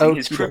I'm trusting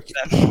his crew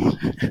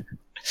then.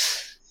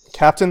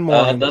 Captain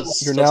Morren,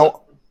 you're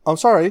now... I'm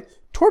sorry,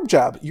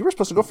 Torbjab, you were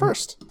supposed to go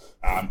first.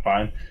 I'm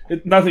fine.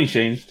 Nothing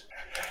changed.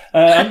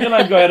 I'm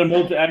gonna go ahead and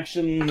move to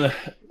action.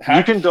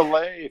 You can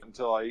delay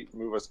until I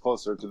move us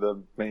closer to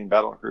the main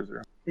battle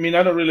cruiser. I mean,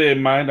 I don't really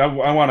mind. I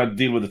want to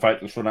deal with the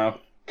fighters for now.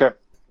 Okay.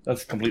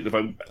 That's completely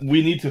fine.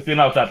 We need to thin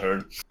out that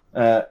herd.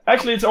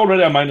 Actually, it's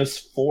already a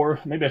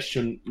 -4. Maybe I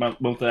shouldn't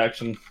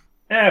multi-action.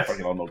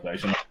 Fucking all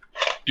multi-action.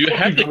 Do you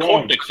have the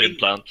cortex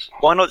implant?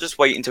 Why not just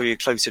wait until you're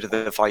closer to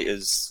the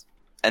fighters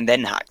and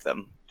then hack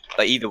them?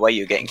 Like, either way,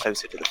 you're getting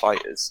closer to the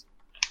fighters.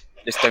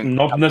 Just don't...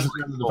 Not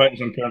necessarily the fighters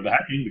I'm currently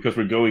hacking, because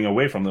we're going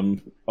away from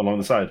them along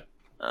the side.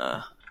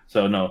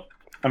 So, no.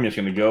 I'm just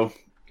gonna go.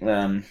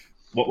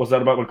 What was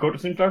that about my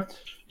cortex implant?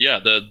 Yeah,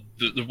 the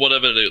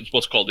whatever it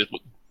was called.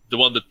 The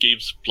one that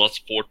gives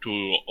 +4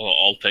 to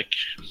all tech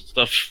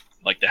stuff,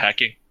 like the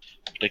hacking,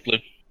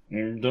 particularly.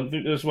 Don't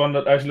think there's one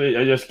that actually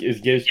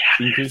gives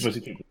increased my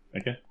security.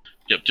 Okay.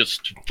 Yep,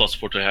 just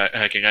 +4 to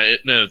hacking.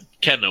 No,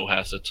 Kenno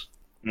has it.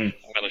 I'm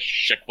gonna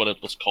check what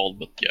it was called,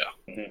 but yeah.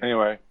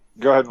 Anyway,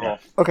 go ahead and roll.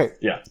 Okay.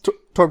 Yeah.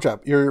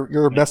 Torbjab,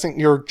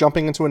 you're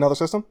jumping into another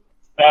system?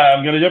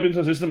 I'm gonna jump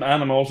into the system,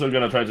 and I'm also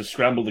gonna try to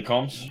scramble the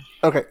comms.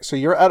 Okay, so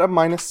you're at a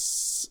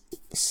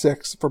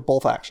 -6 for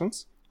both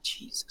actions.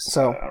 Jesus.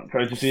 So I'm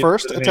trying to see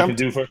first if attempt. I can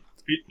do first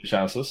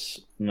chances.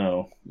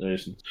 No, there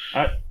isn't.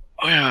 Oh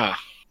yeah.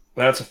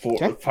 That's a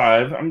 4 or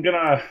 5. I'm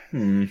gonna.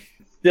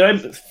 Did I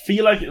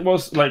feel like it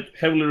was like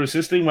heavily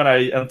resisting when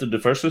I entered the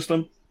first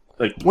system?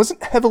 Like,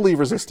 wasn't heavily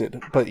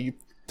resisted, but you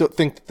don't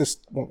think that this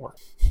won't work.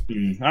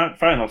 Alright,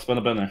 fine. I'll spend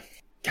a penny.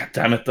 God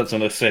damn it! That's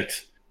only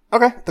 6.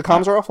 Okay, the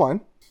comms are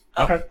offline.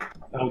 Okay,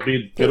 that would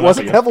be. It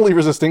wasn't heavily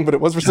resisting, but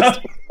it was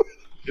resisting.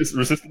 It's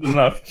resistant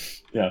enough.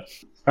 Yeah.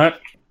 Alright.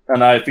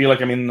 And I feel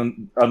like I'm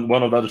in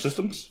one of the other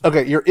systems.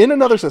 Okay, you're in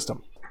another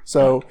system.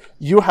 So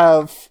you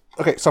have...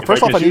 Okay, so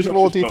first off, I need you to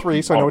roll a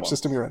D3 so I know which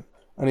system you're in.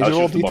 I need you to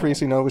roll a D3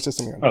 so you know which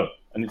system you're in. Oh,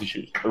 I need to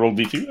choose. I roll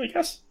D2, I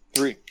guess?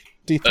 3.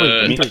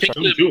 D3. I think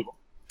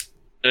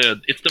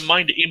it's the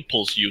Mind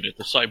Impulse unit,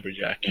 the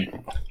Cyberjack.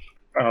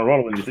 I'll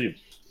roll a D3.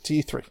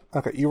 D3.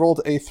 Okay, you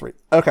rolled A3.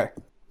 Okay,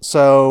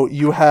 so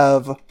you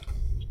have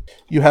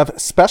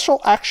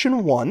Special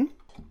Action 1,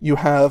 you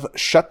have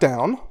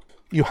Shutdown,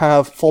 you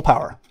have Full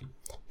Power.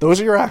 Those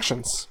are your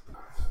actions.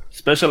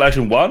 Special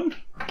Action 1?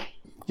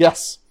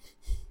 Yes.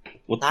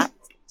 What? That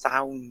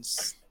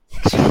sounds...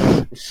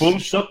 Full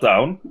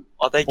shutdown?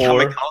 Are they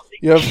kamikaze?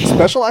 You have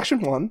Special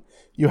Action 1,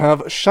 you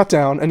have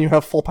Shutdown, and you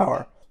have Full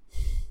Power.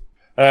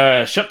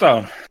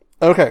 Shutdown.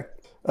 Okay.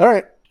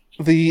 Alright.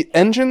 The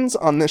engines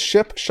on this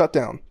ship shut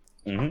down.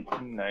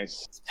 Mm-hmm.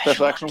 Nice.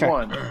 Special Action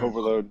 1,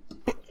 overload.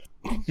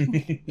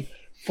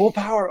 Full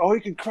power. Oh,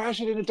 you can crash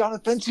it into Don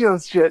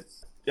Offencio's shit.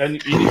 And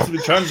it needs to be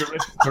turned the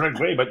correct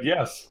way, but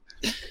yes.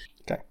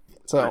 Okay.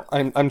 So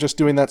I'm just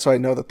doing that so I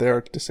know that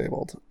they're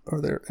disabled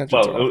or their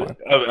engines are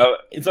offline.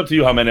 It's up to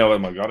you how many of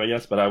them I got, I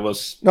guess, but I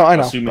was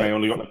assuming I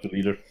only got like the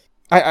leader.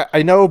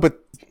 I know, but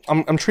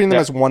I'm treating them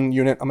as one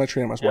unit. I'm going to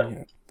treat them as one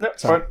unit.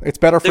 So it's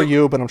better for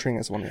you, but I'm treating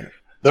it as one unit.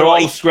 They're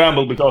all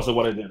scrambled because of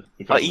what I did.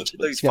 Are each of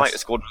those fighter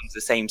squadrons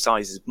the same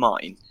size as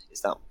mine?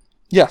 Is that?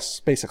 Yes,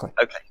 basically.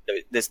 Okay, so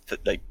there's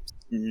like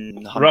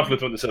roughly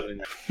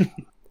 27.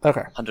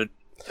 Okay. 100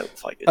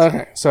 fighters.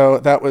 Okay, so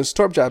that was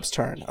Torbjab's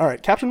turn. All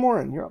right, Captain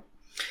Morren, you're up.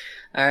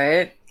 All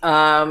right.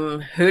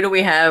 Who do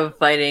we have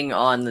fighting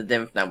on the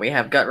Dimph now? We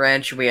have Gut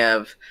Wrench. We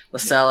have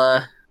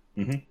Lacella.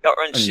 Mm-hmm. Gut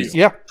Wrench is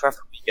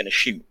preferably going to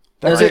shoot.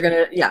 Those are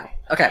gonna,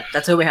 okay,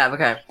 that's who we have,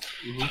 okay.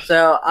 Mm-hmm.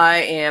 So I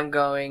am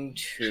going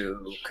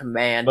to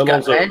command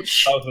Gut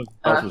Wrench.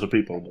 Thousands of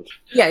people. But...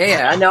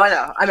 Yeah, I know.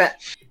 I meant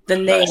the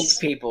named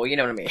people, you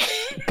know what I mean.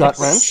 Gut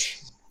Wrench?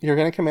 You're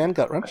going to command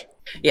Gut Wrench?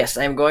 Yes,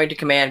 I am going to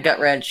command Gut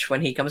Wrench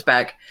when he comes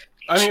back.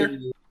 I'm here.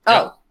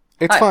 Oh.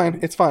 It's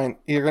fine.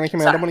 You're going to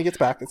command him when he gets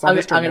back. It's I'm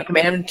going to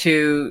command him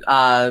to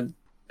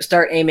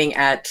start aiming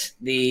at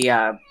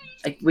the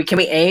Like, can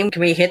we aim?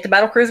 Can we hit the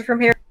battlecruiser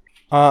from here?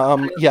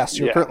 Yes,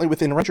 you're currently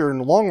within range. You're in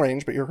long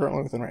range, but you're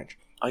currently within range.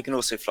 I can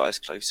also fly us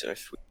closer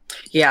if we...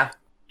 Yeah,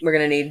 we're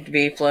gonna need to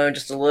be flown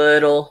just a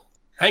little.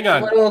 Hang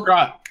on,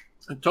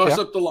 toss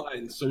up the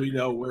lines so we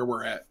know where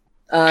we're at.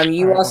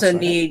 You also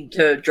need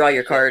to draw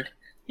your card.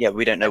 Yeah,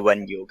 we don't know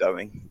when you're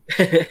going.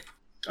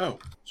 Oh,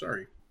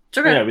 sorry. It's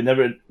okay. Yeah, we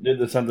never did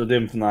the Santa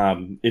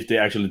Dimfna if they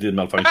actually did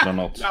malfunction or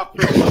not.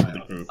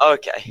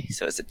 Okay,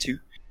 so it's a 2.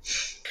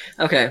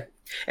 Okay,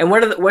 and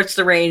what's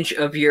the range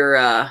of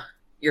your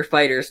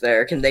fighters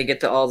there? Can they get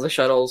to all the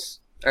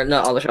shuttles? Or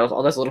not all the shuttles,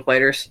 all those little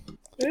fighters?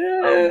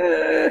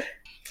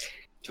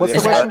 What's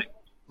the question?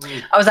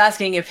 I was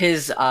asking if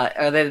his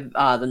are they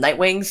the Night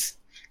Wings?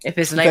 If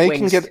his Night Wings, they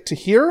can get to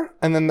here,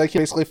 and then they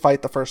can basically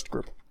fight the first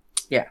group.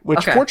 Yeah,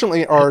 which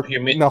fortunately are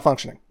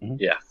malfunctioning.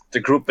 Yeah, the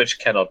group which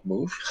cannot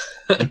move.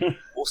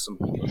 Awesome.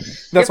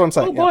 That's what I'm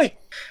saying. Oh boy. Yes.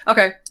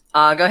 Okay,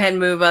 go ahead and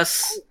move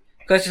us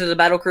closer to the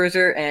battle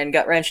cruiser, and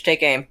Gut Wrench,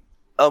 take aim.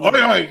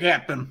 Aye,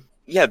 Captain.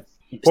 Yeah.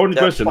 Important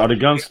question: are the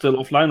guns still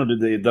offline, or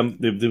did the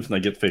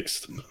Dimfna get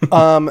fixed?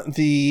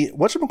 The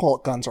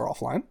whatchamacallit guns are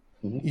offline.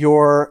 Mm-hmm.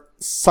 Your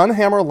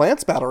Sunhammer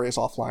Lance battery is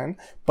offline,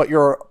 but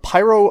your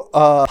Pyros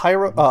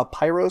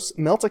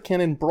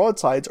Melt-A-Cannon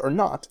broadsides are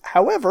not.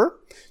 However,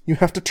 you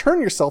have to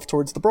turn yourself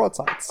towards the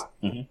broadsides.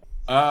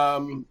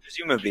 Mm-hmm.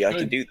 Presumably, I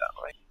can do that,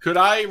 right? Could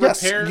I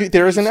repair? Yes,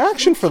 there is an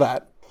action for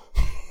that.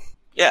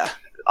 Yeah,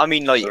 I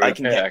mean, like, I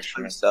can get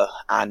closer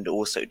and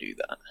also do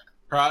that.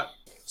 Right.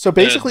 So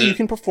basically, you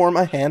can perform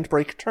a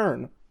handbrake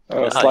turn.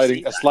 A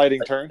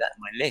sliding turn? That's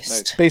my list.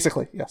 Nice.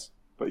 Basically, yes.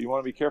 But you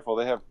want to be careful.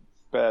 They have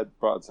bad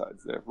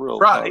broadsides. They have real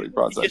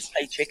broadsides. You just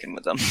play chicken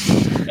with them.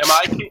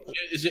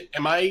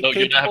 Am I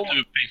capable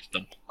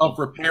of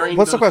repairing?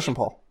 What's the question,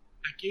 Paul?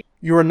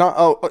 You are not.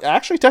 Oh,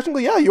 actually,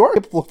 technically, yeah, you are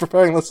capable of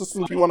preparing the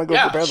system if you want to go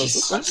prepare the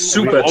system.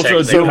 Super.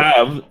 Also, they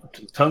have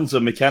tons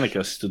of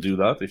mechanicus to do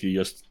that if you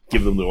just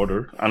give them the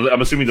order.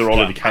 I'm assuming they're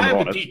already kind of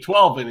on it. I have a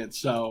D12 in it,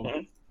 so.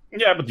 Mm-hmm.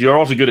 Yeah, but you're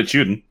also good at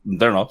shooting.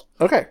 They're not.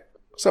 Okay,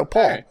 so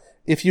Paul,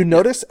 if you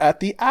notice at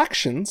the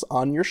actions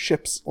on your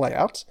ship's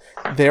layout,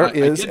 there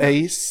is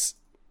a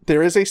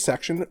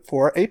section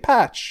for a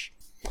patch,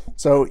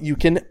 so you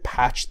can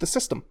patch the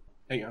system.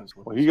 Hang on.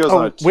 Well, he goes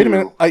on a 2, wait a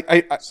minute.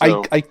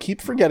 I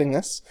keep forgetting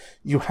this.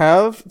 You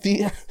have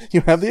the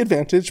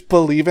advantage.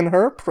 Believe in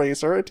her,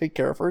 praise her, take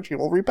care of her. She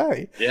will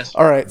repay. Yes.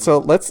 All right. So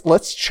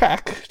let's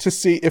check to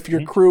see if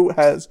your crew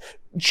has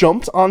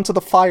jumped onto the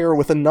fire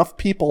with enough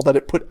people that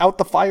it put out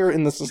the fire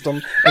in the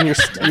system, and your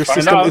system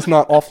is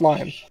not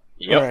offline.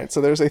 Yep. All right.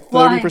 So there's a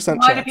 30% chance.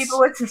 Why do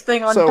people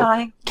insisting on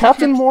dying?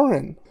 Captain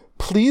Morren,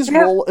 please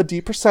roll a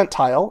D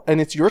percentile, and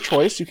it's your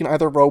choice. You can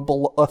either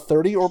roll a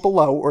 30 or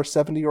below, or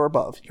 70 or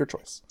above. Your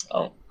choice.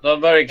 Oh,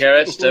 don't worry,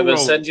 Garrett. They will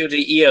send you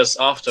the ears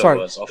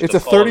afterwards. Sorry, it's a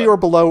 30 or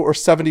below, or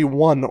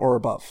 71 or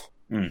above.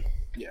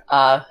 Yeah.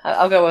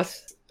 I'll go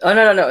with. Oh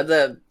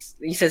no!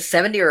 You said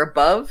 70 or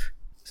above.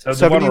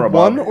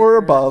 71 or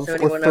above,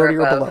 or 30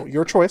 or below.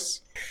 Your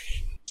choice.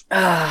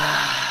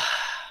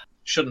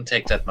 Shouldn't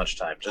take that much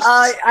time. Just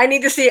I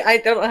need to see. I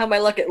don't have my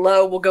luck at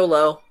low.'ll go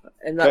low.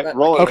 And not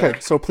roll it. Okay,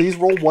 so please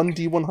roll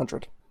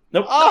 1d100.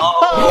 Nope.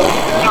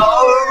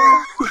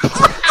 Oh!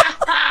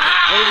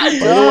 By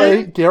the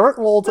way, Garrett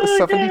rolled a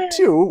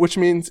 72, which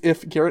means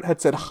if Garrett had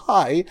said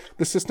hi,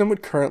 the system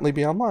would currently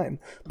be online.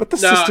 But the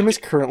system is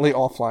currently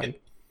offline.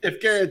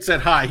 If Garrett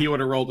said hi, he would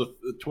have rolled a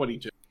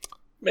 22.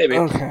 Maybe.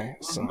 Okay,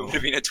 so. It would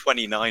have been a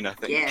 29, I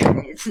think.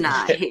 Yeah, it's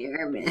not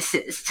here,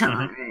 Mrs.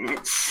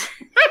 Torrance.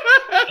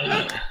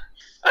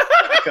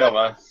 Come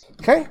on.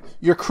 Okay,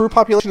 your crew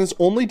population is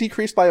only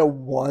decreased by a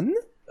 1.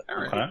 All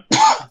right.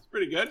 That's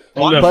pretty good.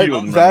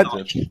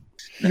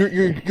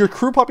 Your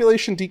crew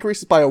population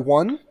decreases by a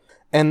 1,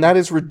 and that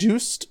is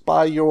reduced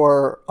by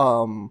your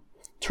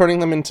turning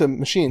them into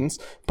machines,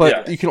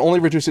 but you can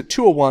only reduce it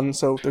to a 1,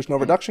 so there's no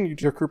reduction.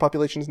 Your crew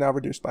population is now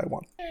reduced by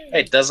 1.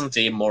 Hey, doesn't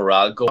the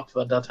morale go up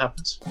when that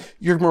happens?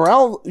 Your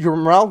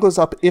morale goes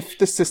up if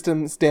the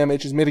system's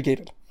damage is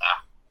mitigated.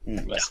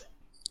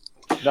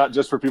 Not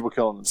just for people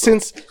killing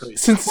themselves.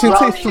 Since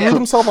they threw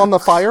themselves on the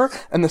fire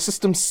and the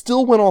system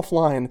still went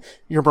offline,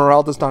 your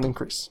morale does not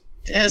increase.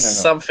 There's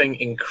something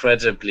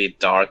incredibly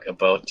dark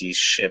about these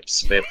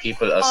ships where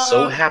people are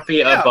so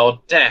happy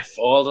about death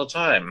all the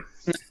time.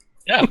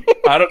 Yeah,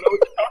 I don't know.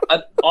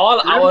 And all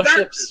our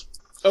ships.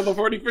 Of the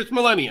 41st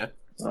millennia.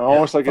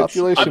 Almost like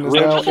population is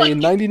now a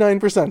 99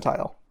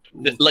 percentile.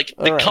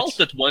 The cult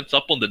that winds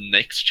up on the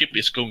next ship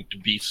is going to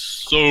be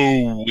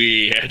so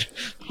weird.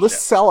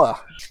 Lysella.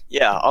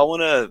 Yeah, I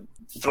want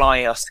to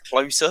fly us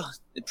closer,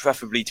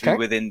 preferably to be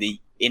within the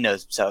inner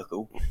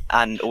circle,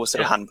 and also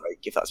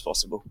handbrake if that's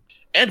possible.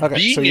 And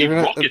being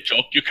a rocket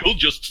jock, you could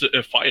just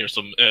fire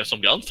some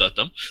guns at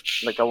them.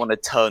 Like I want to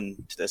turn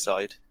to the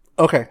side.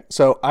 Okay,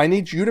 so I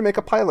need you to make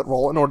a pilot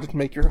roll in order to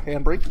make your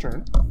handbrake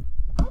turn.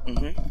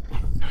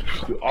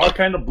 You are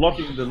kind of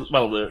blocking the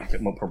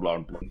no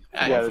problem.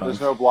 Yeah,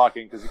 there's no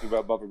blocking because you can go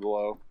above or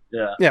below.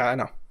 Yeah, I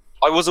know.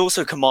 I was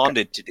also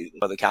commanded to do this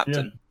by the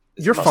captain.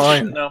 You're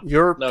fine. No.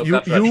 You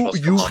Gut-wrench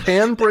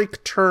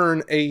handbrake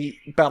turn a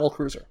battle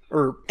cruiser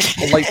or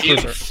a light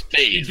cruiser.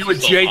 You do a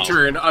J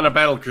turn on a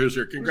battle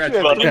cruiser.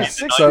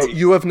 Congratulations. Yeah. So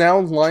you have now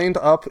lined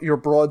up your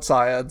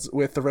broadsides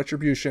with the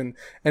Retribution,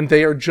 and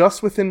they are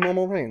just within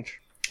normal range.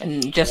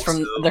 And just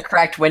from the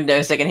cracked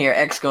windows, they can hear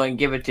X going,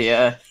 "Give it to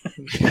you."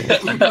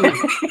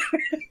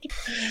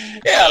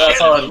 Yeah, that's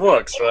how it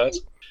works, right?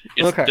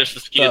 Okay. There's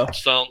the skid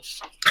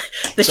sounds.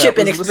 The ship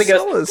inexplicably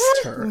goes.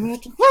 Turn.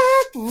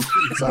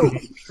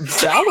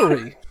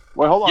 Valerie.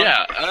 Wait, hold on.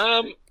 Yeah.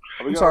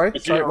 I'm sorry.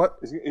 Sorry. What?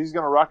 He's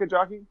going to rocket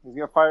jockey. He's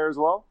going to fire as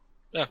well.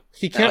 Yeah.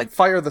 He can't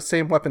fire the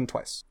same weapon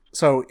twice.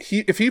 So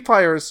if he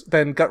fires,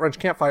 then Gut Wrench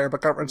can't fire,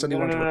 but Gut Wrench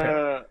anyone to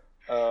repair.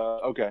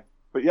 Okay,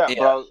 but yeah.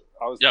 But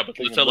I was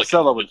thinking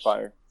Lysella would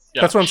fire.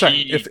 Yeah, that's what I'm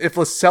saying. If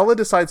Lysella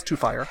decides to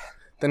fire,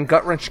 then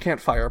Gut Wrench can't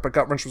fire, but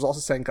Gut Wrench was also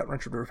saying Gut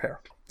Wrench would repair.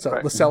 So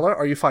Right. Lysella,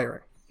 are you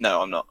firing?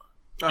 No, I'm not.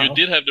 You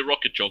did have the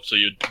rocket jock, so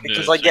you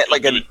Because I get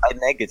like a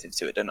negative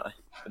to it, don't I?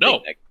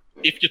 No.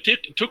 If you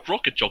took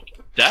rocket jock,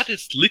 that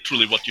is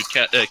literally what you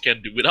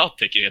can do without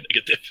taking a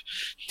negative.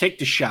 Take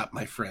the shot,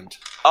 my friend.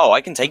 Oh,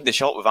 I can take the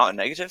shot without a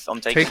negative? I'm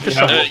taking Take the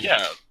shot.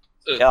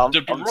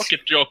 The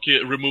rocket jock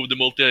remove the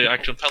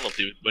multi-action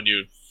penalty when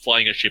you're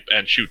flying a ship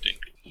and shooting.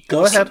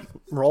 Go ahead.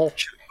 Roll.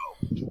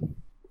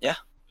 Yeah.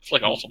 It's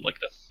like awesome like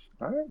that.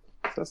 Alright.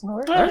 That's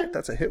not All right,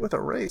 that's a hit with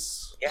a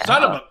race. Yeah.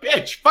 Son of a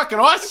bitch. Fucking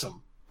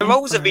awesome. The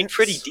rolls have been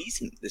pretty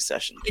decent this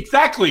session.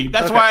 Exactly.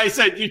 That's why I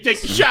said you take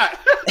the shot.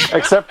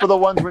 Except for the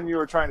ones when you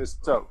were trying to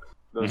soak.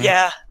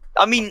 Yeah.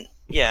 I mean,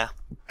 yeah.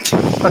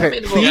 Okay,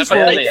 please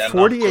roll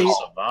 48.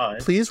 Survive.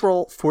 Please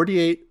roll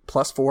 48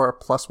 plus 4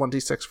 plus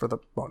 1d6 for the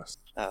bonus.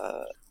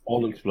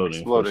 All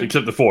exploding.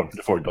 Except the 4.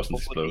 The 4 doesn't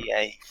explode.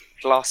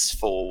 Plus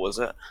 4, was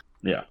it?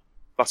 Yeah.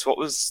 Plus what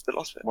was the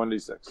last bit?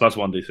 1d6. Plus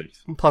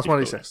 1d6. Plus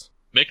 1d6.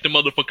 Make the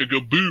motherfucker go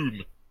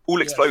boom.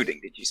 All exploding,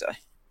 did you say?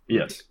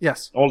 Yes.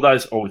 Yes. All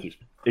dice always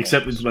explode.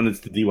 Except when it's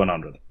the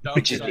D100.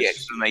 Which is the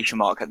exclamation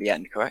mark at the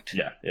end, correct?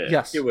 Yeah.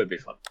 Yes. It would be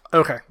fun.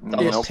 Okay.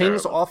 It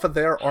pings off of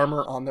their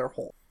armor on their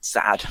hull.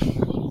 Sad.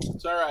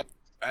 It's alright.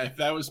 If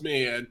that was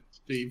me, I'd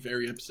be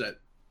very upset.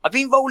 I've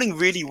been rolling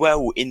really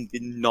well in the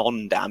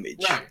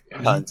non-damage,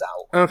 turns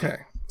out. Okay,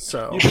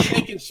 so... You've been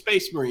making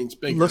Space Marines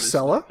bigger.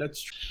 Lucella,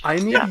 That's true. I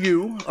need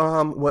you,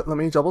 let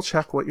me double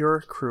check what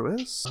your crew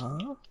is.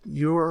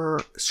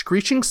 Your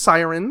Screeching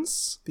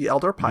Sirens, the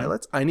Elder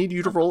Pilots, I need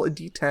you to roll a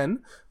d10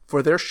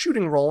 for their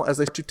shooting roll as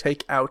they have to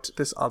take out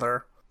this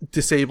other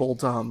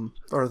disabled,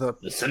 or the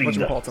what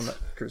you call it on the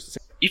cruise.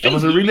 That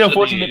was a really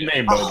unfortunate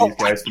name by these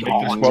guys to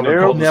make this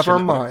squadron. Never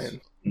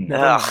mind.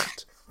 Never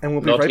mind. And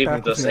we'll be right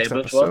back with the next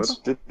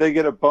episode. Did they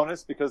get a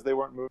bonus because they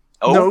weren't moving?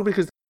 No,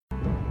 because...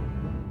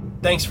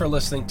 Thanks for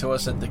listening to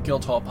us at the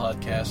Guildhall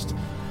Podcast.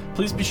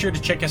 Please be sure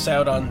to check us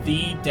out on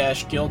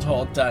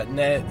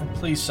the-guildhall.net, and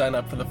please sign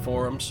up for the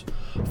forums.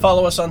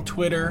 Follow us on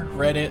Twitter,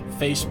 Reddit,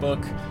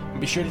 Facebook,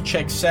 and be sure to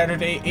check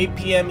Saturday, 8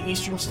 p.m.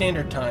 Eastern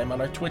Standard Time on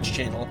our Twitch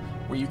channel,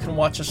 where you can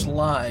watch us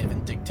live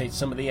and dictate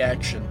some of the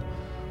action.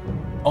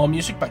 All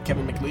music by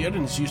Kevin MacLeod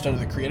and is used under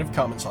the Creative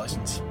Commons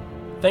license.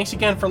 Thanks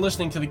again for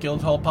listening to the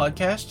Guildhall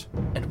Podcast,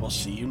 and we'll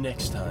see you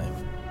next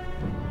time.